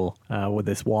 4-foot table with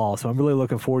this wall. So I'm really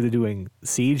looking forward to doing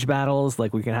siege battles.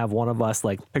 Like we can have one of us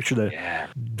like picture the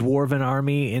dwarven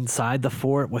army inside the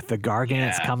fort with the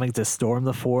Gargants Yeah. coming to storm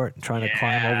the fort and trying to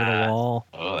climb over the wall.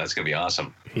 Oh, that's gonna be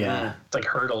awesome. Yeah. It's like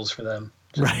hurdles for them.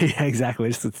 Right, yeah, exactly.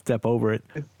 Just to step over it.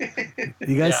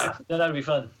 You guys, Yeah. That'd be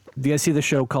fun. do you guys see the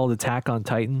show called Attack on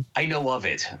Titan? I know of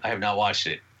it. I have not watched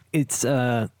it. It's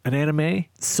an anime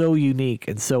so unique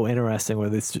and so interesting,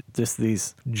 where it's just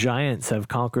these giants have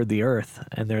conquered the earth,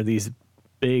 and they're these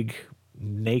big,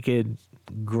 naked,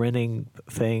 grinning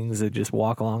things that just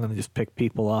walk along and just pick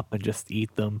people up and just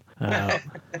eat them.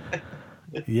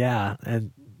 Yeah,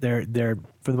 and they're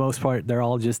for the most part they're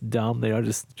all just dumb. They all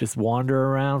just wander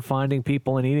around finding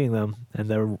people and eating them, and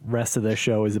the rest of the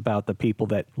show is about the people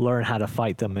that learn how to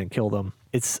fight them and kill them.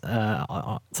 It's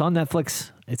on Netflix.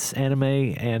 It's anime,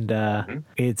 and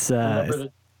it's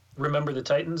Remember the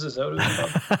Titans? Is that what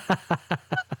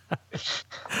it's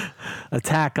called?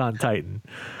 Attack on Titan.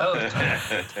 Oh, I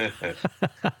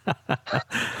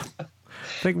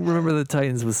think Remember the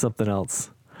Titans was something else.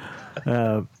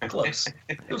 close.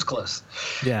 It was close.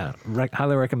 Yeah,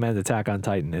 highly recommend Attack on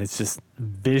Titan. It's just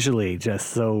visually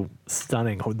just so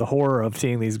stunning. The horror of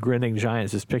seeing these grinning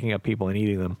giants just picking up people and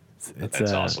eating them. It's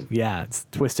That's awesome. Yeah, it's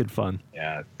twisted fun.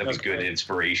 Yeah, that'd be good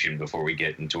inspiration before we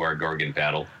get into our Gargant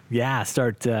battle. Yeah,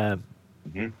 start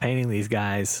painting these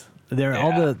guys. They're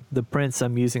all the prints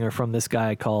I'm using are from this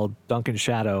guy called Duncan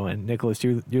Shadow. And Nicholas,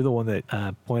 you're the one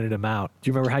that pointed him out. Do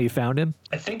you remember how you found him?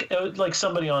 I think it was like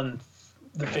somebody on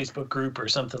the Facebook group or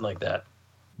something like that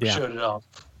Yeah. showed it off.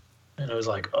 and it was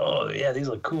like, oh yeah, these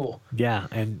look cool. Yeah,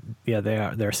 and yeah,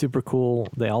 they're super cool.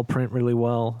 They all print really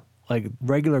well. Like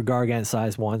regular Gargant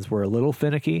size ones were a little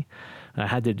finicky. I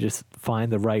had to just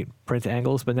find the right print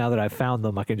angles, but now that I've found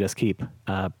them, I can just keep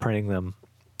printing them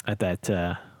at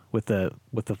that with the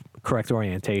correct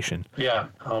orientation. Yeah.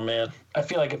 Oh man, I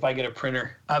feel like if I get a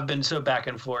printer, I've been so back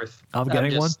and forth. I'm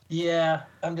getting one? Yeah,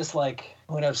 I'm just like,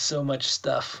 I'm gonna have so much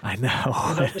stuff. I know.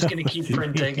 I'm just gonna keep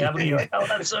printing. I'm gonna be like, oh,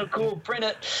 that's so cool. Print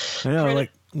it. I know. Print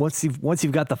Like once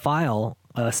you've got the file,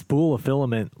 a spool of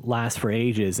filament lasts for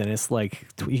ages, and it's like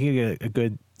you can get a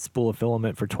good spool of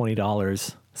filament for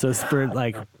 $20. So it's for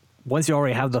like once you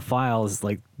already have the files,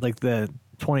 like the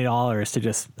 $20 to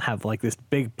just have like this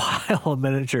big pile of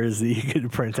miniatures that you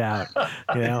could print out.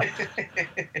 You know,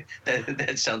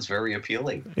 That sounds very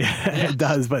appealing. yeah, it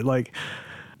does. But like,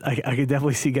 I could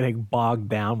definitely see getting bogged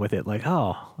down with it. Like,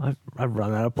 oh, I've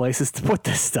run out of places to put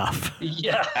this stuff.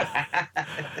 Yeah.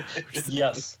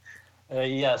 Yes.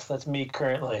 Yes, that's me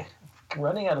currently.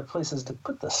 Running out of places to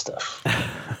put this stuff.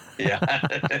 Yeah.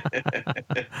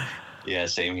 Yeah,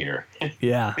 same here.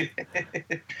 Yeah.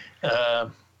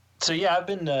 So yeah, I've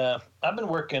been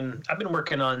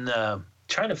working on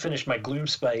trying to finish my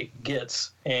Gloomspite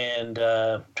Gits and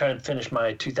trying to finish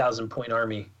my 2,000 point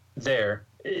army there,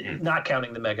 not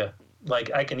counting the Mega.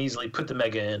 Like I can easily put the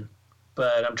Mega in,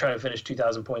 but I'm trying to finish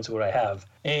 2,000 points of what I have.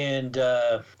 And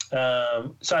so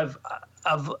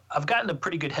I've gotten a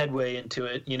pretty good headway into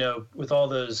it, you know, with all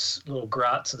those little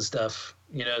grots and stuff.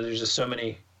 You know, there's just so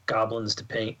many goblins to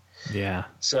paint. Yeah.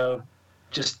 So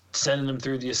just sending them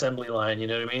through the assembly line, you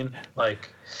know what I mean?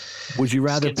 Like, would you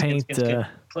rather skin, paint?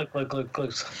 Click.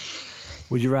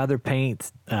 Would you rather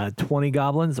paint 20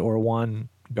 goblins or one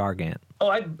Gargant? Oh,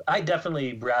 I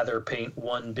definitely rather paint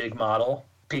one big model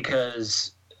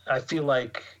because I feel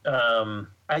like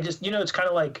I just, you know, it's kind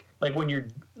of like when you're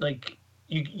like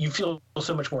you feel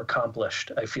so much more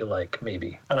accomplished. I feel like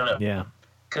maybe I don't know. Yeah.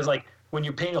 Because like when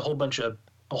you're painting a whole bunch of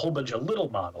little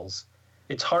models,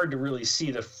 it's hard to really see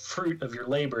the fruit of your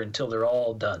labor until they're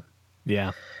all done.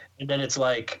 Yeah. And then it's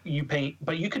like you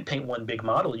could paint one big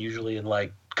model usually in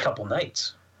like a couple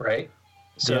nights, right?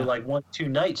 So Yeah. like 1-2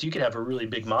 nights, you could have a really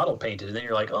big model painted, and then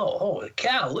you're like, oh, holy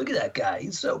cow, look at that guy.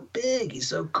 He's so big. He's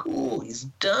so cool. He's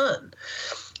done.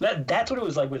 That's what it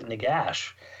was like with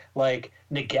Nagash. Like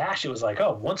Nagash, it was like,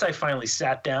 oh, once I finally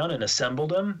sat down and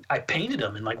assembled him, I painted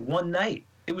him in like one night.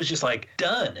 It was just like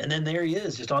done. And then there he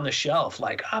is just on the shelf,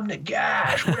 like, I'm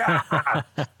Nagash.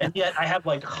 And yet I have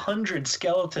like 100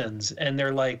 skeletons and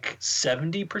they're like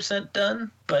 70%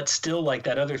 done, but still like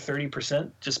that other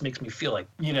 30% just makes me feel like,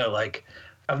 you know, like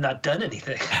I've not done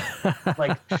anything.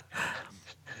 Like,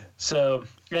 so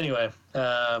anyway,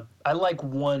 I like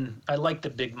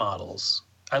the big models.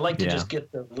 I like to just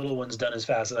get the little ones done as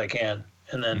fast as I can.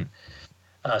 And then,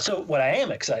 so what I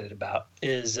am excited about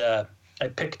is I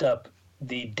picked up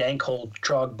the Dankhold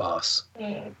Trogboss,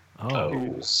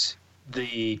 who's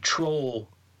the troll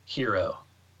hero.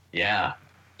 Yeah.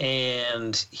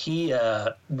 And he,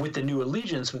 with the new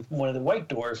allegiance with one of the White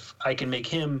Dwarf, I can make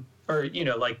him, or, you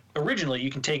know, like originally you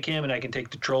can take him and I can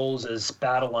take the trolls as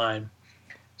battle line.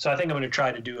 So I think I'm going to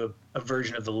try to do a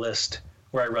version of the list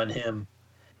where I run him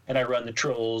and I run the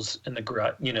trolls and the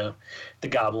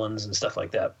goblins and stuff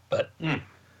like that. But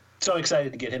so I'm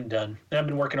excited to get him done. And I've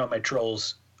been working on my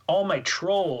trolls. All my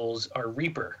trolls are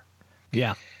Reaper.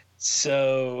 Yeah.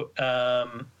 So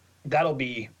that'll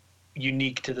be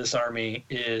unique to this army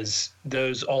is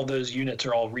all those units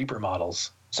are all Reaper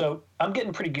models. So I'm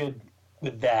getting pretty good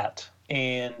with that.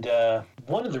 And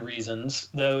one of the reasons,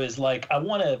 though, is like I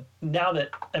want to, now that,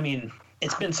 I mean,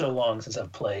 it's been so long since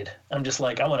I've played. I'm just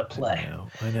like, I want to play.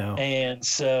 I know. And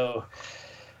so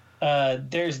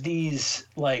there's these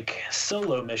like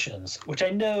solo missions, which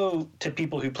I know to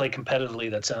people who play competitively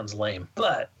that sounds lame.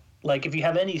 But like if you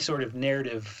have any sort of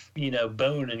narrative, you know,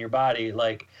 bone in your body,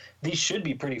 like these should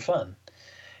be pretty fun.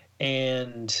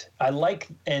 And I like,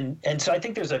 and so I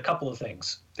think there's a couple of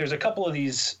things. There's a couple of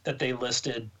these that they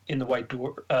listed in the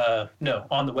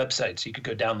on the website, so you could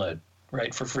go download,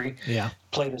 right, for free. Yeah.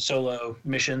 Play the solo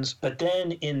missions. But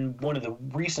then in one of the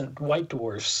recent White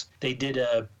Dwarfs, they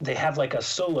have like a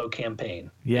solo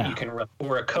campaign that you can run,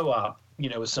 or a co-op, you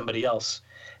know, with somebody else.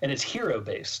 And it's hero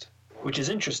based, which is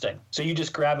interesting. So you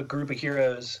just grab a group of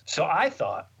heroes. So I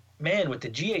thought, man, with the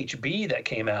GHB that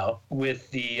came out with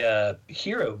the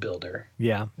hero builder,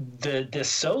 Yeah. this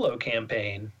solo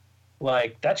campaign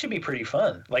like that should be pretty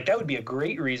fun. Like that would be a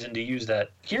great reason to use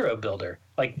that hero builder.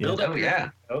 Like build up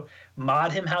your hero,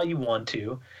 mod him how you want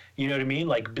to. You know what I mean?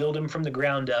 Like build him from the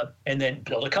ground up, and then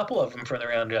build a couple of them from the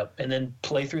ground up, and then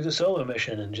play through the solo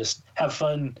mission and just have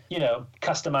fun. You know,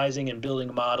 customizing and building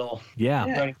a model. Yeah.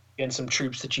 Running against some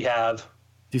troops that you have.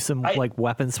 Do some like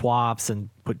weapon swaps and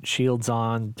put shields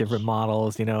on different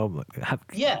models. You know.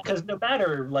 Yeah, because no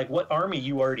matter like what army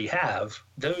you already have,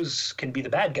 those can be the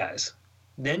bad guys.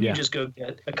 Then you just go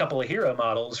get a couple of hero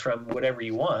models from whatever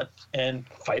you want and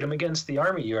fight them against the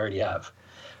army you already have.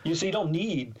 So you don't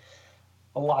need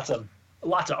lots of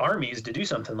armies to do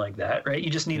something like that, right? You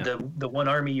just need the one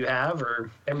army you have, or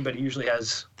everybody usually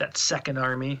has that second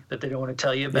army that they don't want to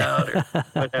tell you about, or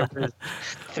whatever,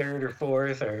 third or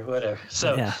fourth or whatever.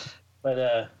 So,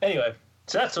 but anyway,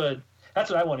 so that's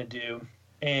what I want to do,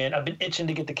 and I've been itching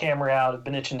to get the camera out. I've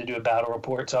been itching to do a battle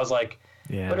report. So I was like,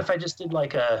 what if I just did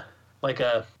like a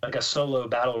solo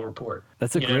battle report?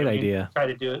 That's a great idea. Try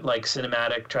to do it like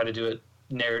cinematic. Try to do it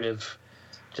narrative.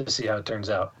 Just to see how it turns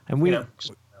out. And we,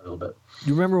 just a little bit.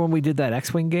 You remember when we did that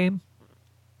X-Wing game?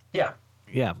 Yeah.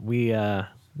 Yeah, we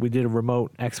did a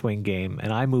remote X-Wing game,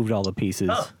 and I moved all the pieces.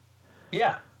 Oh,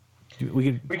 yeah.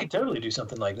 We could totally do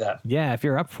something like that. Yeah, if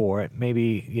you're up for it,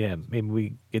 maybe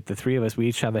we get the three of us. We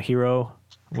each have a hero.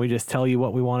 We just tell you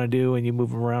what we want to do, and you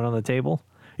move them around on the table.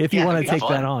 If you want to take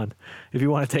that on,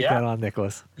 that on,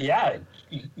 Nicholas. Yeah,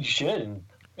 you should.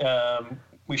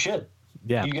 We should.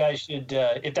 Yeah. You guys should,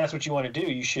 if that's what you want to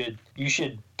do, you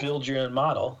should build your own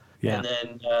model. Yeah. And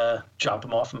then drop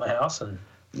them off at my house and.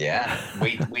 Yeah.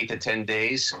 Wait the 10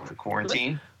 days for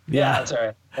quarantine. Yeah, that's all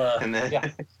right. And then.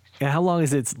 Yeah, how long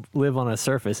does it live on a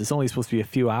surface? It's only supposed to be a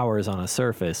few hours on a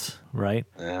surface, right?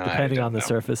 Depending on the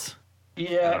surface.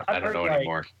 Yeah, I don't know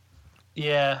anymore.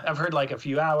 Yeah, I've heard like a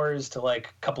few hours to like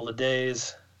a couple of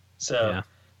days. So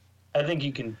I think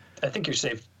you're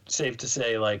safe to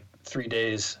say like 3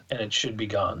 days and it should be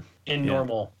gone in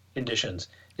normal conditions.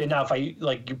 And now if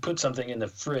you put something in the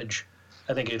fridge,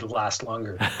 I think it'll last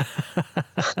longer.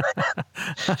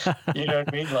 You know what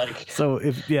I mean? Like, so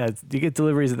if you get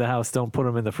deliveries at the house, don't put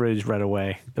them in the fridge right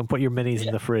away. Don't put your minis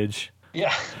in the fridge.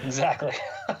 Yeah, exactly.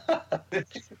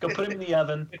 Go put them in the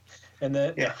oven, and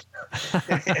then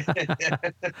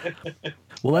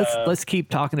Well, let's keep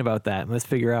talking about that, and let's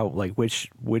figure out like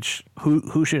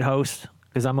who should host,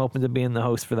 because I'm open to being the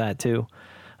host for that too.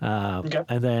 Okay.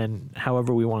 And then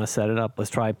however we want to set it up,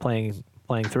 let's try playing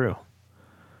through.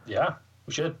 Yeah,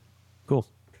 we should. Cool.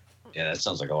 Yeah, that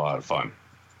sounds like a lot of fun.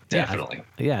 Definitely.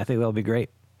 Yeah, I think that'll be great.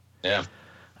 Yeah.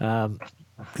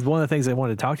 Because one of the things I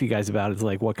wanted to talk to you guys about is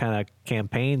like, what kind of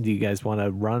campaign do you guys want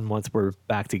to run once we're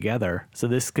back together? So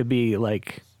this could be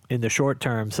like in the short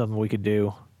term something we could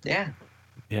do. Yeah.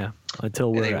 Yeah.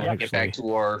 Until we're actually get back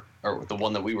to our the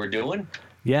one that we were doing.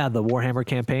 Yeah, the Warhammer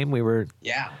campaign. We were.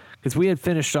 Yeah. Because we had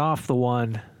finished off the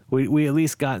one. We at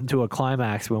least got into a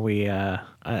climax when we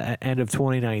end of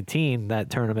 2019, that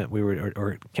tournament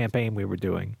or campaign we were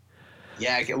doing.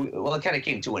 Yeah, well, it kind of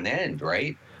came to an end,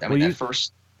 right? I mean, that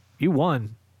first. You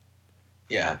won.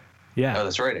 Yeah. Yeah. Oh,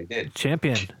 that's right, I did.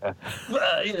 Champion.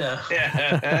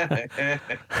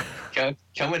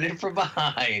 Coming in from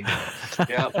behind.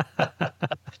 Yep.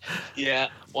 Yeah,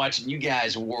 watching you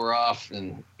guys wore off,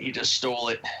 and he just stole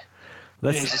it.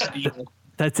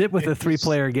 That's it with a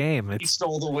 3-player game. He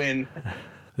stole the win.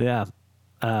 Yeah.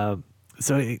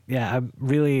 So I'm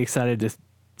really excited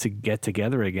to get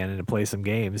together again and to play some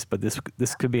games. But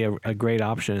this could be a great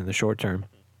option in the short term.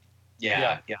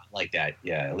 Yeah, like that.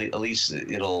 Yeah, at least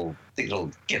it'll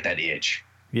get that itch.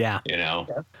 Yeah. You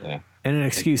know. Yeah. And an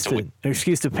excuse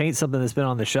to paint something that's been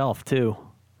on the shelf too.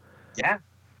 Yeah.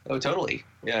 Oh, totally.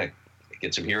 Yeah.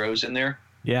 Get some heroes in there.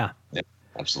 Yeah.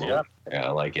 Absolutely. Yeah, I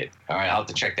like it. All right, I'll have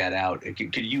to check that out.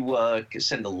 Could you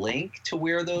send a link to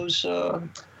where those?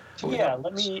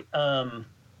 Let me.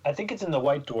 I think it's in the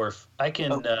White Dwarf. I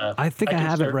can. I think I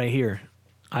have it right here.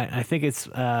 I think it's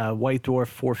White Dwarf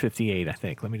 458. I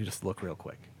think. Let me just look real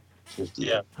quick.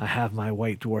 Yeah. I have my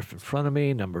White Dwarf in front of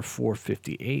me, number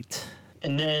 458.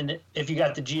 And then if you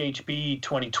got the GHB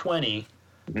 2020,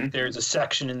 there's a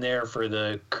section in there for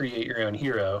the create your own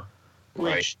hero,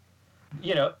 which. Right.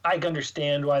 I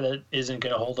understand why that isn't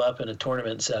going to hold up in a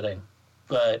tournament setting,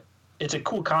 but it's a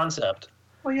cool concept.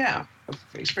 Well, yeah,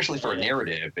 especially for a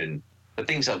narrative and the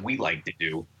things that we like to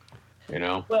do,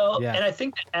 Well, and I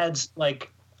think that adds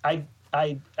like I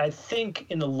think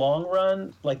in the long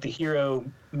run, like the hero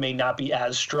may not be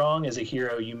as strong as a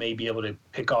hero you may be able to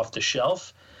pick off the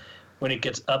shelf when it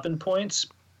gets up in points,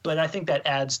 but I think that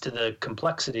adds to the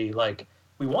complexity. Like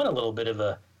we want a little bit of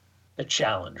a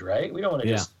challenge, right? We don't want to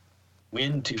just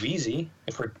win too easy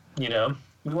if we're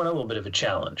we want a little bit of a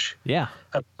challenge. Yeah.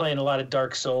 I'm playing a lot of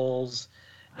Dark Souls,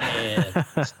 and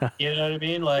you know what I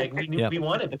mean. Like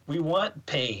we want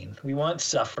pain, we want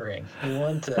suffering, we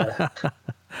want to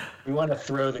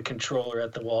throw the controller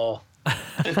at the wall.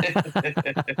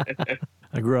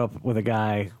 I grew up with a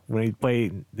guy, when he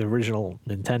played the original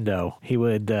Nintendo, he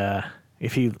would,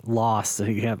 if he lost,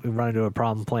 he'd run into a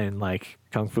problem playing like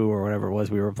Kung Fu or whatever it was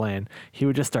we were playing, he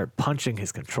would just start punching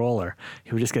his controller.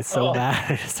 He would just get so mad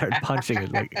and just start punching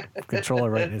it, like controller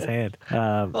right in his hand.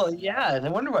 Well, yeah, and I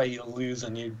wonder why you lose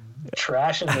and you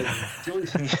trash and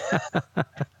the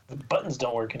buttons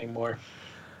don't work anymore.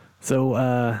 So,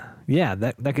 yeah,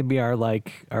 that could be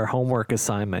our homework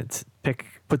assignment.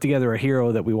 Put together a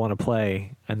hero that we want to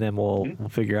play, and then we'll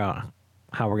figure out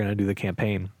how we're going to do the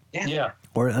campaign. Yeah.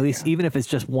 Or at least, even if it's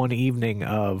just one evening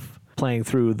of playing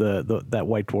through that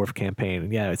White Dwarf campaign.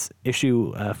 And yeah, it's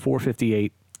issue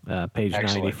 458, page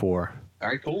Excellent. 94. All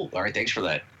right, cool. All right, thanks for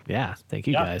that. Yeah, thank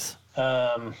you guys.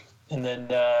 And then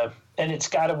and it's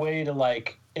got a way to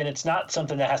and it's not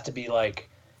something that has to be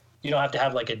you don't have to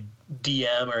have a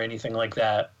DM or anything like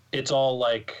that. It's all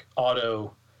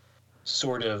autoerotic.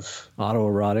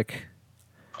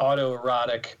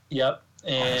 Yep.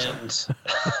 And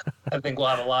I think we'll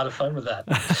have a lot of fun with that.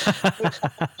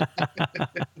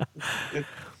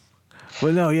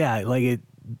 Well, no, yeah,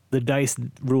 the dice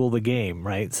rule the game,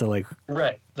 right? So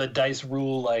right, the dice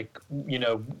rule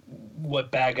what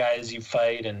bad guys you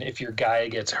fight, and if your guy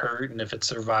gets hurt, and if it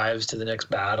survives to the next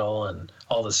battle, and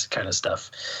all this kind of stuff.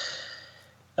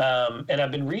 And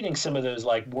I've been reading some of those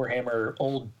Warhammer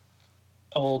old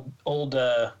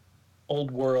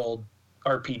world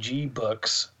RPG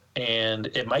books, and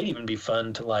it might even be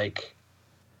fun to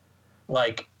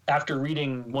after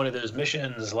reading one of those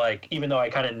missions, even though I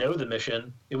kind of know the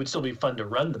mission, it would still be fun to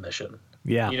run the mission.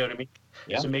 Yeah. You know what I mean?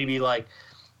 Yeah. So maybe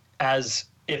as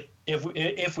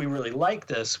if we really like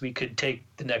this, we could take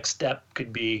the next step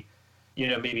could be,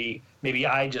 maybe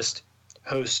I just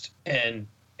host and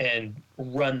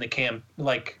run the camp.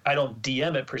 I don't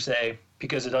DM it per se,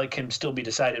 because it can still be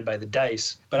decided by the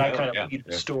dice, but I kind of lead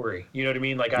the story. You know what I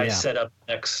mean? I set up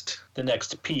the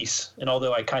next piece, and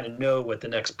although I kind of know what the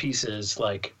next piece is,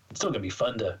 it's still gonna be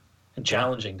fun and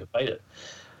challenging to fight it.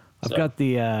 I've got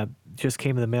the just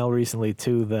came in the mail recently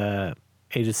too, the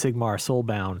Age of Sigmar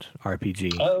Soulbound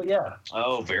RPG. Oh yeah.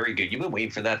 Oh, very good. You've been waiting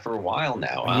for that for a while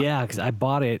now, huh? Yeah, because I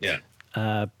bought it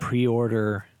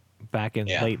pre-order back in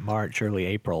late March, early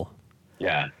April.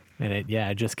 Yeah. And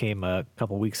it just came a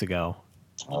couple weeks ago.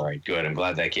 All right, good. I'm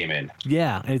glad that came in.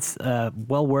 Yeah, it's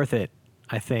well worth it,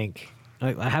 I think.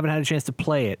 I haven't had a chance to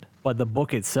play it, but the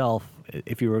book itself,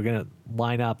 if you were going to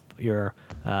line up your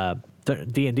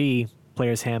D&D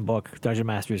Player's Handbook, Dungeon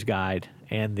Master's Guide,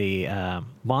 and the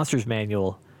Monsters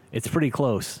Manual, it's pretty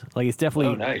close. It's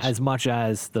definitely as much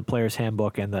as the Player's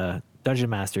Handbook and the Dungeon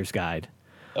Master's Guide.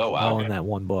 Oh, wow. All in that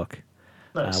one book.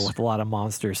 Nice. With a lot of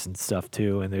monsters and stuff,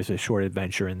 too, and there's a short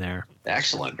adventure in there.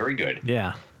 Excellent. Very good.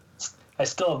 Yeah. I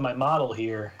still have my model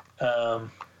here.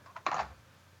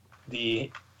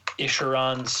 The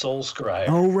Isharon Soul Scryer.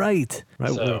 Oh, right.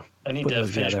 So I need to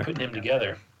finish together. putting him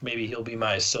together. Maybe he'll be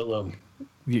my solo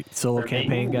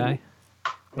Campaign guy?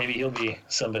 Maybe he'll be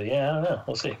somebody. Yeah, I don't know.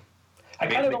 We'll see. I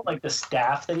kind of don't like the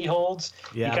staff that he holds.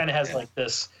 Yeah. He kind of has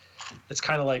this. It's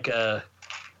kind of like a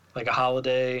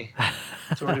holiday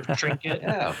sort of trinket.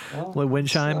 Yeah. Like wind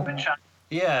chime?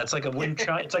 Yeah, it's like a wind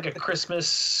chime. It's like a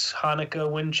Christmas Hanukkah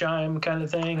wind chime kind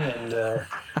of thing, and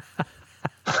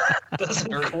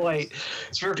doesn't quite.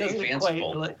 It's very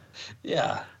fanciful. It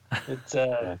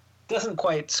doesn't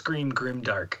quite scream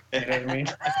grimdark. You know what I mean?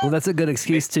 Well, that's a good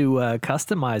excuse to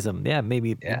customize them. Yeah,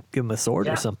 maybe give them a sword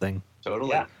or something.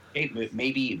 Totally. Yeah. Hey,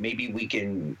 maybe we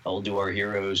can all do our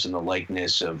heroes in the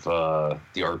likeness of the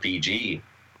RPG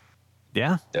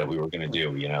Yeah. that we were going to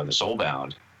do, the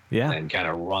Soulbound. Yeah. And kind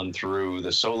of run through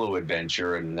the solo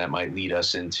adventure, and that might lead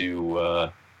us into,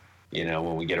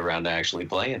 when we get around to actually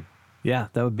playing. Yeah,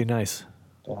 that would be nice.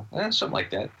 Something like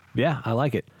that. Yeah, I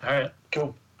like it. All right,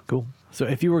 cool. Cool. So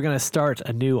if you were going to start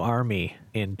a new army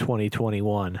in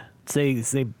 2021,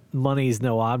 say money's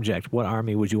no object, what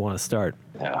army would you want to start?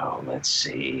 Oh, let's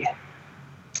see.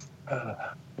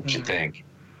 What you think?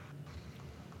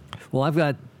 Well, I've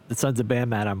got the Sons of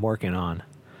Bahamut I'm working on.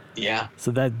 Yeah.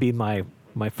 So that'd be my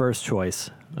first choice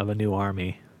of a new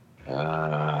army.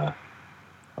 I'm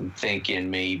thinking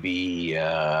maybe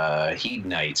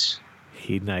Hedonites.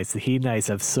 Hedonites. The Hedonites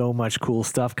have so much cool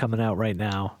stuff coming out right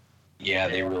now. Yeah,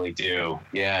 they really do.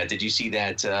 Yeah, did you see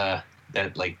that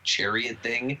chariot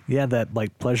thing? Yeah, that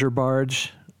pleasure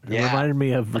barge. It reminded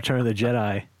me of Return of the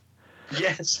Jedi.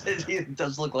 Yes, it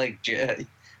does look like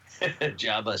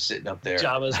Jabba sitting up there.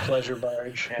 Jabba's pleasure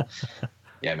barge.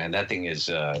 Yeah, man, that thing is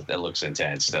that looks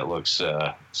intense. That looks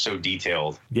so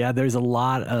detailed. Yeah, there's a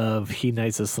lot of He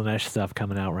Knights of Slaanesh stuff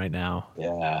coming out right now.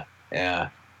 Yeah.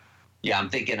 I'm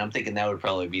thinking that would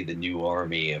probably be the new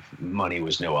army if money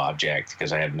was no object,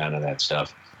 because I have none of that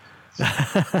stuff. So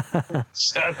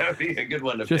that would be a good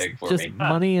one to pick for just me.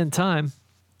 money and time.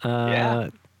 Yeah.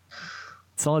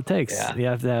 That's all it takes. Yeah. You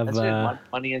have to have That's it,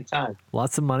 money and time.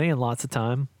 lots of money and lots of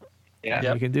time.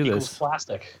 Yeah. You can do Equals this.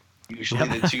 plastic. Usually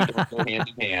the two don't go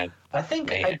hand in hand. I think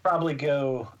Man. I'd probably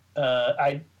go.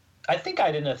 I think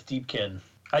I'd enough Deepkin.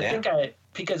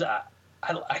 Because I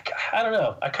don't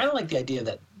know. I kind of like the idea of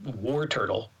that war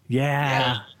turtle,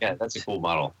 Yeah. Yeah, that's a cool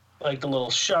model. like the little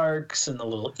sharks and the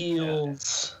little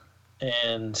eels,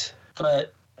 and I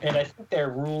think their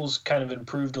rules kind of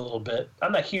improved a little bit.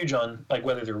 I'm not huge on like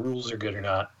whether their rules are good or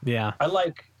not. Yeah. I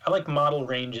like model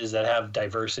ranges that have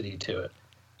diversity to it.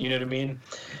 You know what I mean?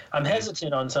 I'm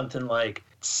hesitant on something like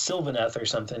Sylvaneth or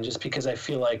something, just because I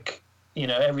feel like, you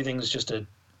know, everything's just a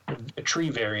tree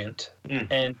variant.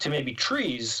 And to maybe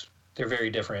trees, they're very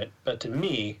different, but to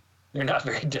me, they're not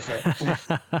very different.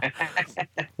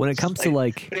 When it comes to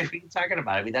like, What are you talking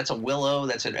about? I mean, that's a willow.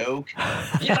 That's an oak.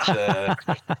 Yeah.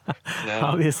 That's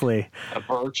obviously, a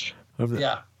birch.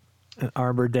 Yeah. an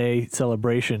Arbor Day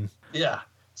celebration. Yeah.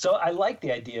 So I like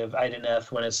the idea of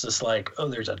Ideneth when it's just like, oh,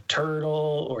 there's a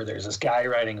turtle, or there's this guy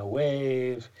riding a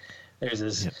wave. There's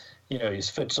this, you know, these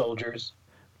foot soldiers.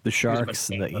 The sharks,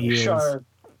 the eels. Shark.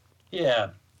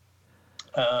 Yeah.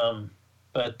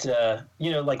 But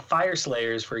you know, like Fire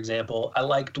Slayers, for example, I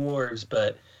like dwarves,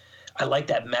 but I like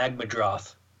that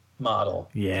Magmadroth model.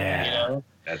 Yeah. You know?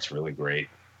 That's really great.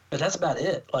 But that's about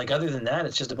it. Like, other than that,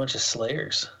 it's just a bunch of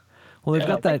Slayers. Well, they've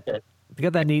And got I think they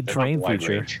got that neat They're terrain wide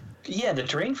feature. range. yeah, the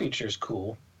terrain feature is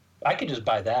cool. I could just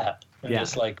buy that and Yeah.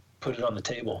 just like put it on the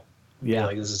table. Be Yeah.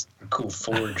 like, this is a cool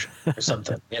forge or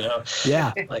something, you know?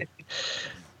 Yeah. Like,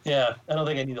 yeah, I don't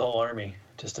think I need the whole army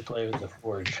just to play with the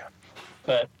forge.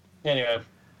 But anyway,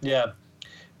 yeah,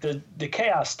 the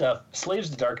chaos stuff, Slaves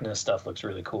to Darkness stuff looks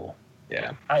really cool.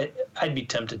 Yeah. I'd be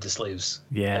tempted to Slaves.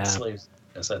 Yeah. Slaves,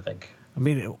 yes, I think. I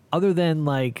mean, other than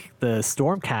like the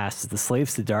Stormcasts, the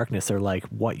Slaves to Darkness are like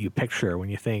what you picture when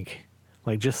you think,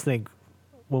 like, just think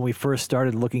when we first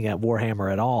started looking at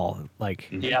Warhammer at all, like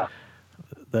Yeah,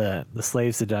 the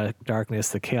Slaves to Darkness,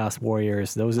 the Chaos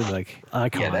Warriors, those are like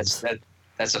icons. Yeah,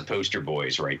 that's the poster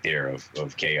boys right there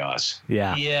of chaos.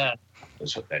 Yeah. yeah.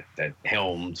 That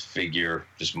helmed figure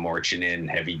just marching in,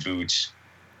 heavy boots,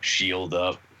 shield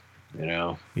up, you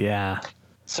know. Yeah.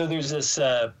 So there's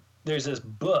this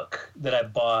book that I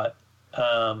bought.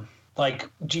 Like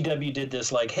GW did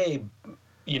this, like, hey,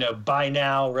 you know, buy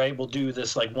now, right? We'll do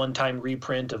this like one-time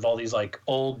reprint of all these like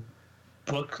old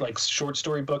book, like short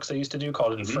story books they used to do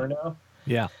called Inferno.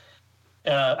 Yeah.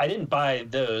 I didn't buy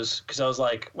those because I was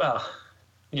like, well,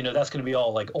 you know, that's going to be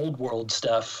all like old world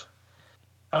stuff.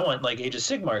 I want like Age of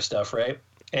Sigmar stuff, right?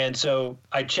 And so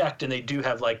I checked, and they do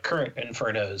have like current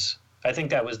Infernos. I think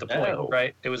that was the point, Oh.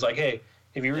 right? It was like, hey,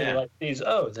 if you really Yeah. like these,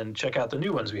 then check out the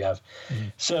new ones we have. Mm-hmm.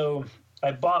 So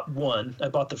I bought one. I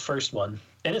bought the first one,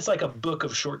 and it's like a book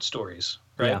of short stories,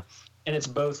 right? Yeah. And it's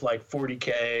both like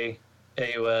 40K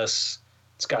AOS.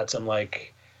 It's got some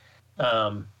like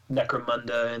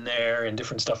Necromunda in there and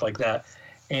different stuff like that.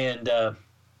 And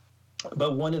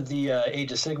but one of the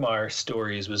Age of Sigmar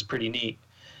stories was pretty neat,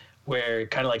 where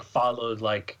it kind of like followed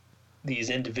like these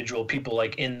individual people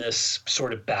like in this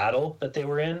sort of battle that they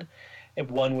were in. And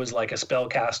one was like a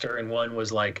spellcaster, and one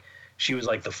was like, she was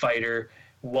like the fighter.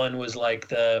 One was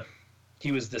like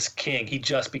he was this king. He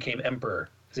just became emperor,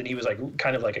 and he was like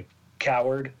kind of like a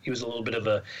coward. He was a little bit of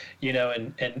a, you know,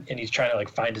 and he's trying to like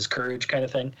find his courage kind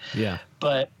of thing. Yeah.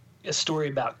 But a story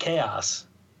about chaos,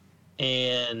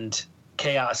 and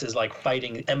chaos is like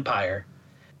fighting empire,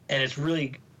 and it's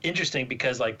really interesting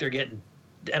because like the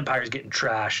empire's getting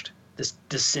trashed. This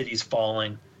city's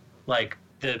falling, like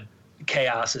the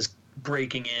chaos is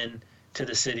breaking in to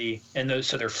the city, and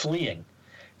so they're fleeing.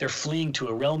 They're fleeing to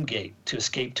a realm gate to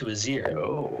escape to Azir.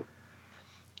 Oh.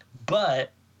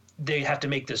 But they have to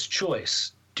make this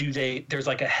choice.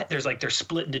 They're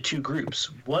split into two groups.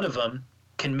 One of them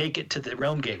can make it to the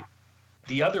realm gate.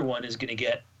 The other one is going to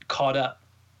get caught up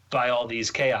by all these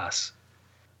chaos.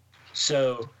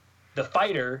 So the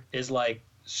fighter is like,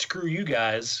 screw you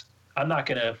guys. I'm not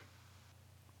going to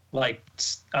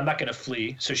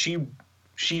flee. So she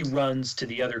runs to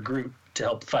the other group to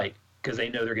help fight because they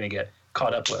know they're going to get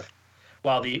caught up with,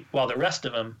 while the rest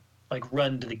of them like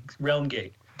run to the realm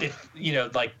gate. So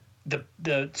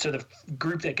the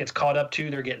group that gets caught up to,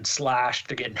 they're getting slashed,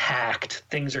 they're getting hacked,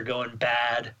 things are going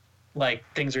bad, like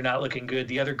things are not looking good.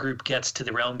 The other group gets to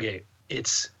the realm gate.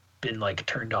 It's been like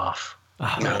turned off.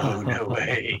 No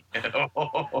way.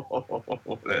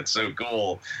 That's so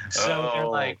cool. So they're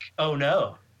like, oh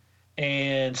no.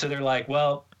 And so they're like,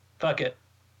 well, fuck it.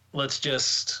 Let's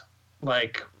just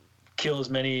like kill as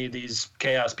many of these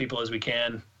chaos people as we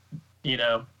can. You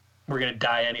know, we're going to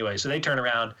die anyway. So they turn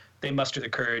around, they muster the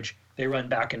courage, they run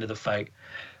back into the fight,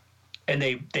 and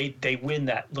they win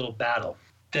that little battle.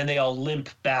 Then they all limp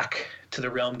back to the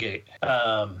realm gate.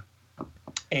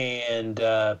 And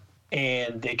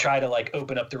they try to like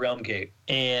open up the realm gate,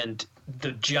 and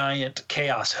the giant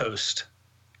chaos host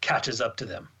catches up to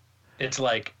them. It's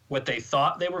like what they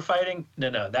thought they were fighting.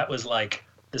 No, that was like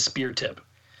the spear tip.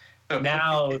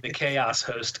 Now the chaos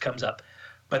host comes up,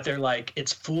 but they're like,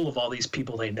 it's full of all these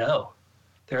people they know.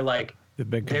 They're like, They've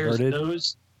been converted.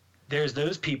 There's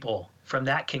those people from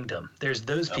that kingdom. There's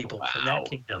those people from that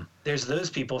kingdom. There's those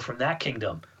people from that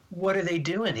kingdom. What are they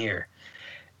doing here?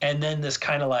 And then this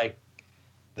kind of like,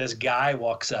 this guy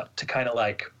walks up to kind of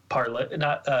like parlay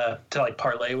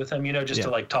with them, you know, just to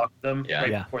like talk to them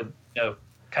before, you know,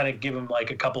 kind of give them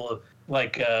like a couple of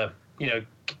like, you know,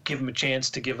 give them a chance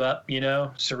to give up, you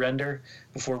know, surrender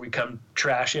before we come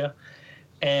trash you.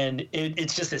 And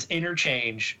it's just this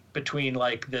interchange between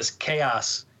like this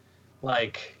chaos,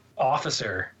 like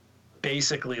officer,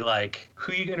 basically like,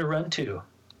 who are you going to run to?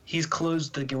 He's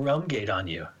closed the realm gate on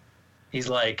you. He's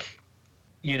like,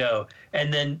 you know,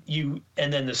 and then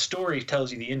the story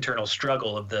tells you the internal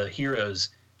struggle of the heroes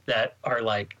that are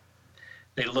like,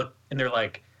 they look and they're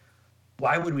like,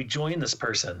 why would we join this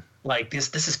person? Like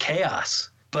this is chaos.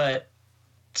 But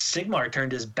Sigmar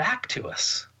turned his back to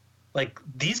us. Like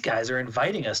these guys are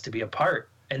inviting us to be a part,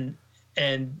 and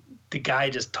the guy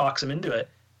just talks them into it.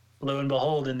 Lo and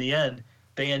behold, in the end,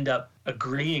 they end up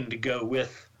agreeing to go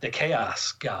with the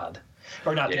chaos god.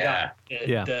 Or not the guy,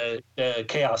 the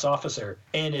chaos officer.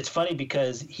 And it's funny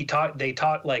because they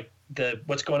talk like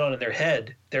what's going on in their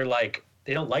head. They're like,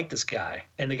 they don't like this guy.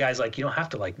 And the guy's like, you don't have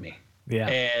to like me. Yeah.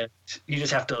 And you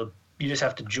just have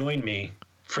to join me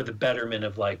for the betterment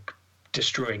of like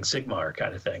destroying Sigmar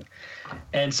kind of thing.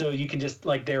 And so you can just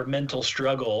like their mental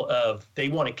struggle of they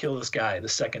want to kill this guy the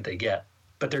second they get,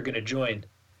 but they're going to join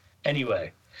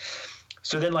anyway.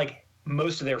 So then like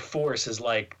most of their force is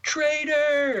like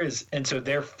traitors, and so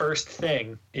their first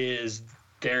thing is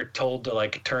they're told to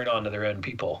like turn on to their own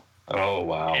people. Oh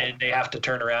wow! And they have to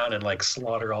turn around and like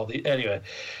slaughter all the. Anyway,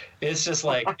 it's just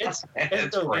like it's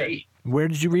so great. Good. Where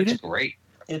did you read it? Great.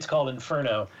 It's called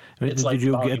Inferno. Did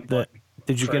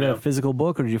you get a physical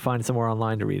book, or did you find somewhere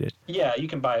online to read it? Yeah, you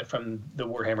can buy it from the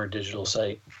Warhammer digital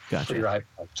site for your iPad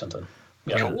or something.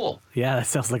 Yeah, cool. Yeah, that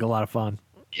sounds like a lot of fun.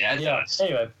 Yeah, it does.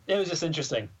 Anyway, it was just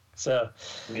interesting. So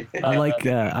I like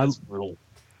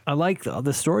I like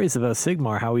the stories about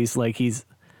Sigmar. How he's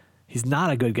not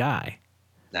a good guy.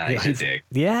 Nah, he's a dick.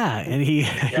 Yeah, and he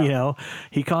you know,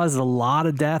 he caused a lot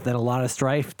of death and a lot of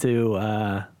strife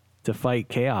to fight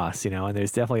chaos. You know, and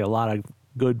there's definitely a lot of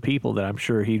good people that I'm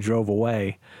sure he drove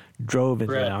into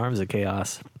the arms of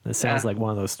chaos. It sounds like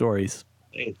one of those stories.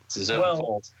 It's his own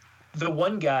fault. The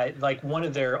one guy, like one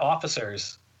of their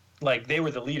officers, like they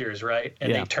were the leaders, right?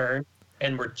 And they turned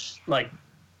and were like,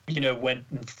 you know, went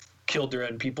and killed their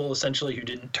own people essentially who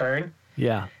didn't turn.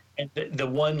 Yeah. And the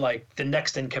one, like the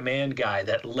next in command guy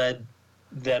that led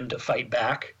them to fight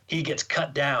back, he gets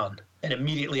cut down. And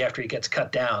immediately after he gets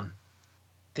cut down,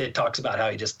 it talks about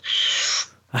how he just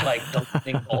like the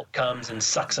lightning bolt comes and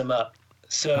sucks him up.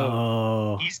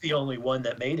 So he's the only one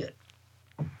that made it.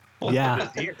 Yeah.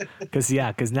 Because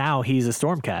now he's a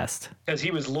Stormcast. Because he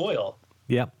was loyal.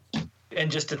 Yep. And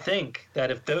just to think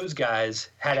that if those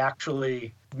guys had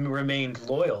actually remained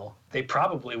loyal, they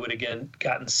probably would have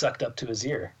gotten sucked up to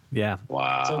Azir. Yeah.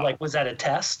 Wow. So, like, was that a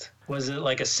test? Was it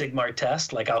like a Sigmar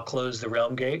test? Like, I'll close the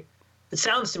realm gate? It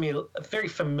sounds to me very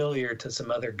familiar to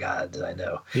some other gods I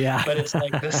know. Yeah. But it's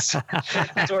like this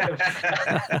sort of...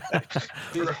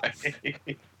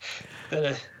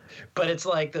 but it's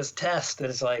like this test that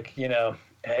is like, you know,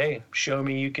 hey, show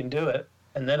me you can do it,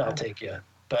 and then I'll take you.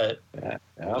 But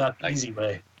not the easy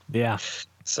way. Yeah.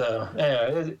 So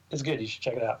anyway, it's good. You should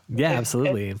check it out. Yeah,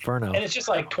 absolutely. Inferno. And it's just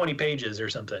like 20 pages or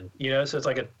something, you know? So it's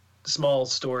like a small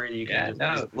story that you can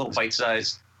a little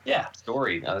bite-sized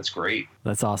story. No, that's great.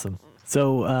 That's awesome.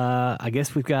 So I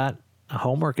guess we've got a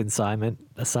homework assignment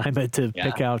to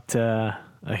pick out a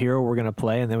hero we're going to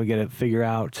play, and then we got to figure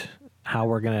out how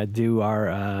we're going to do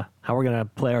how we're going to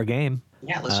play our game.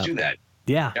 Yeah, let's do that.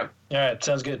 Yeah. Yep. All right,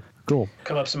 sounds good. Cool.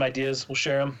 Come up with some ideas. We'll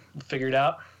share them. We'll figure it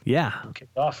out. Yeah. We'll kick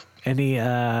it off. Any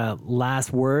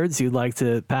last words you'd like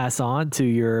to pass on to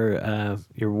your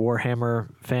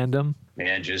Warhammer fandom?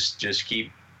 man, just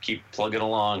keep plugging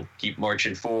along, keep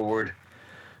marching forward.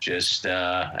 Just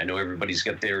I know everybody's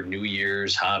got their New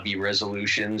Year's hobby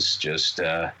resolutions. Just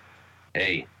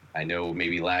hey, I know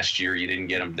maybe last year you didn't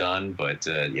get them done, but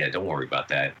yeah, don't worry about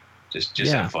that. Just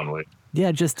have fun with it.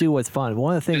 Yeah, just do what's fun.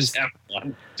 One of the things. Just have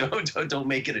fun. Don't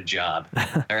make it a job.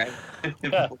 All right.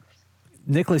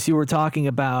 Nicholas, you were talking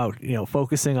about,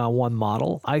 focusing on one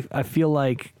model. I feel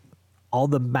like all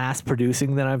the mass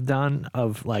producing that I've done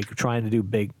of like trying to do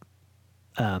big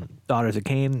Daughters of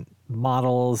Cain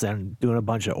models and doing a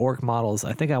bunch of orc models,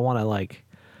 I think I want to like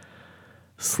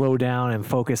slow down and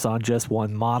focus on just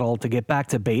one model to get back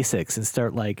to basics and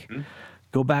start like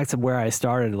go back to where I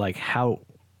started, like how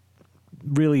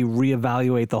really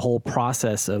reevaluate the whole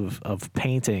process of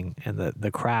painting and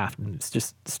the craft, and it's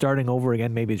just starting over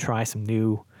again, maybe try some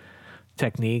new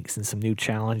techniques and some new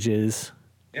challenges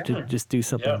to just do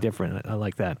something different. I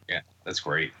like that. Yeah, that's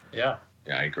great. Yeah,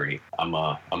 I agree. I'm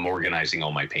organizing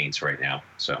all my paints right now,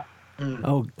 so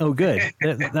oh good.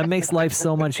 that makes life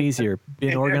so much easier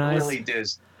being organized. It really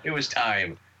does. It was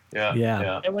time.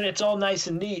 Yeah. And when it's all nice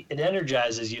and neat, it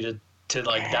energizes you to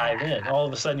like dive in. All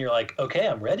of a sudden you're like, okay,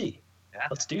 I'm ready.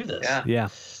 Let's do this. Yeah.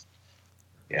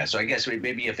 So I guess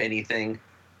maybe if anything,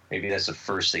 maybe that's the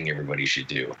first thing everybody should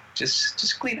do.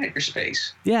 Just clean out your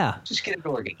space. Yeah. Just get it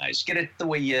organized. Get it the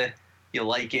way you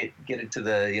like it. Get it to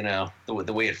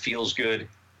the way it feels good,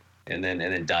 and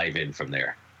then dive in from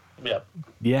there. Yep.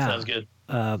 Yeah. Sounds good.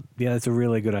 Yeah, that's a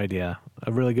really good idea.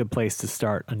 A really good place to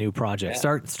start a new project.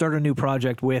 Yeah. Start a new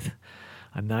project with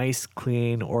a nice,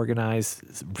 clean,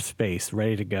 organized space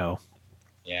ready to go.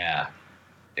 Yeah.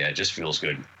 Yeah, it just feels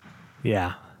good.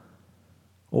 Yeah.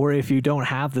 Or if you don't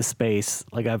have the space,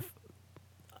 like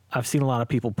I've seen a lot of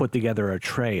people put together a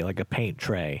tray, like a paint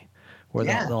tray, where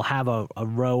they'll have a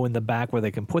row in the back where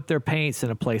they can put their paints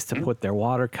and a place to put their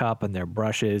water cup and their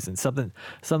brushes and something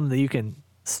that you can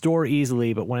store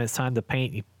easily, but when it's time to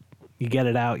paint, you get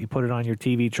it out, you put it on your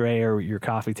TV tray or your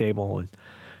coffee table and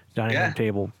dining room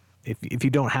table if you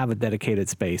don't have a dedicated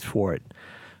space for it.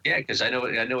 Yeah, because I know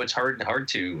it's hard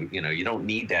to, you don't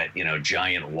need that,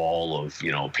 giant wall of,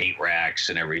 paint racks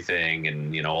and everything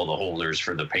and, all the holders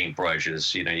for the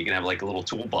paintbrushes. You can have like a little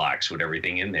toolbox with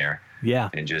everything in there. Yeah.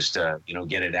 And just,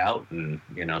 get it out and,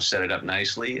 set it up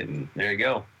nicely and there you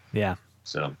go. Yeah.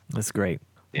 So. That's great.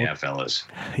 Yeah, fellas.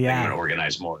 Yeah. I'm going to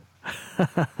organize more.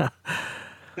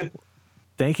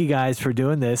 Thank you guys for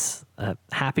doing this.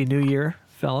 Happy New Year,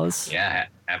 fellas. Yeah.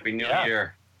 Happy New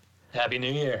Year. Happy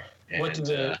New Year. And, what do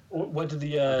the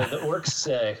orcs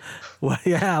say? Well,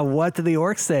 what do the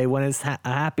orcs say when it's a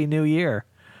Happy New Year?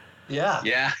 Yeah.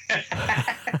 Yeah.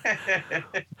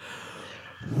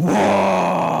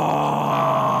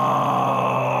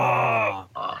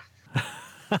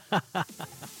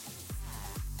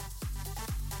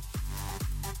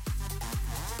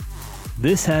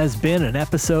 This has been an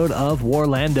episode of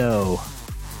Warlando.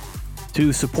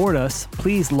 To support us,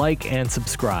 please like and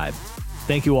subscribe.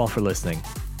 Thank you all for listening.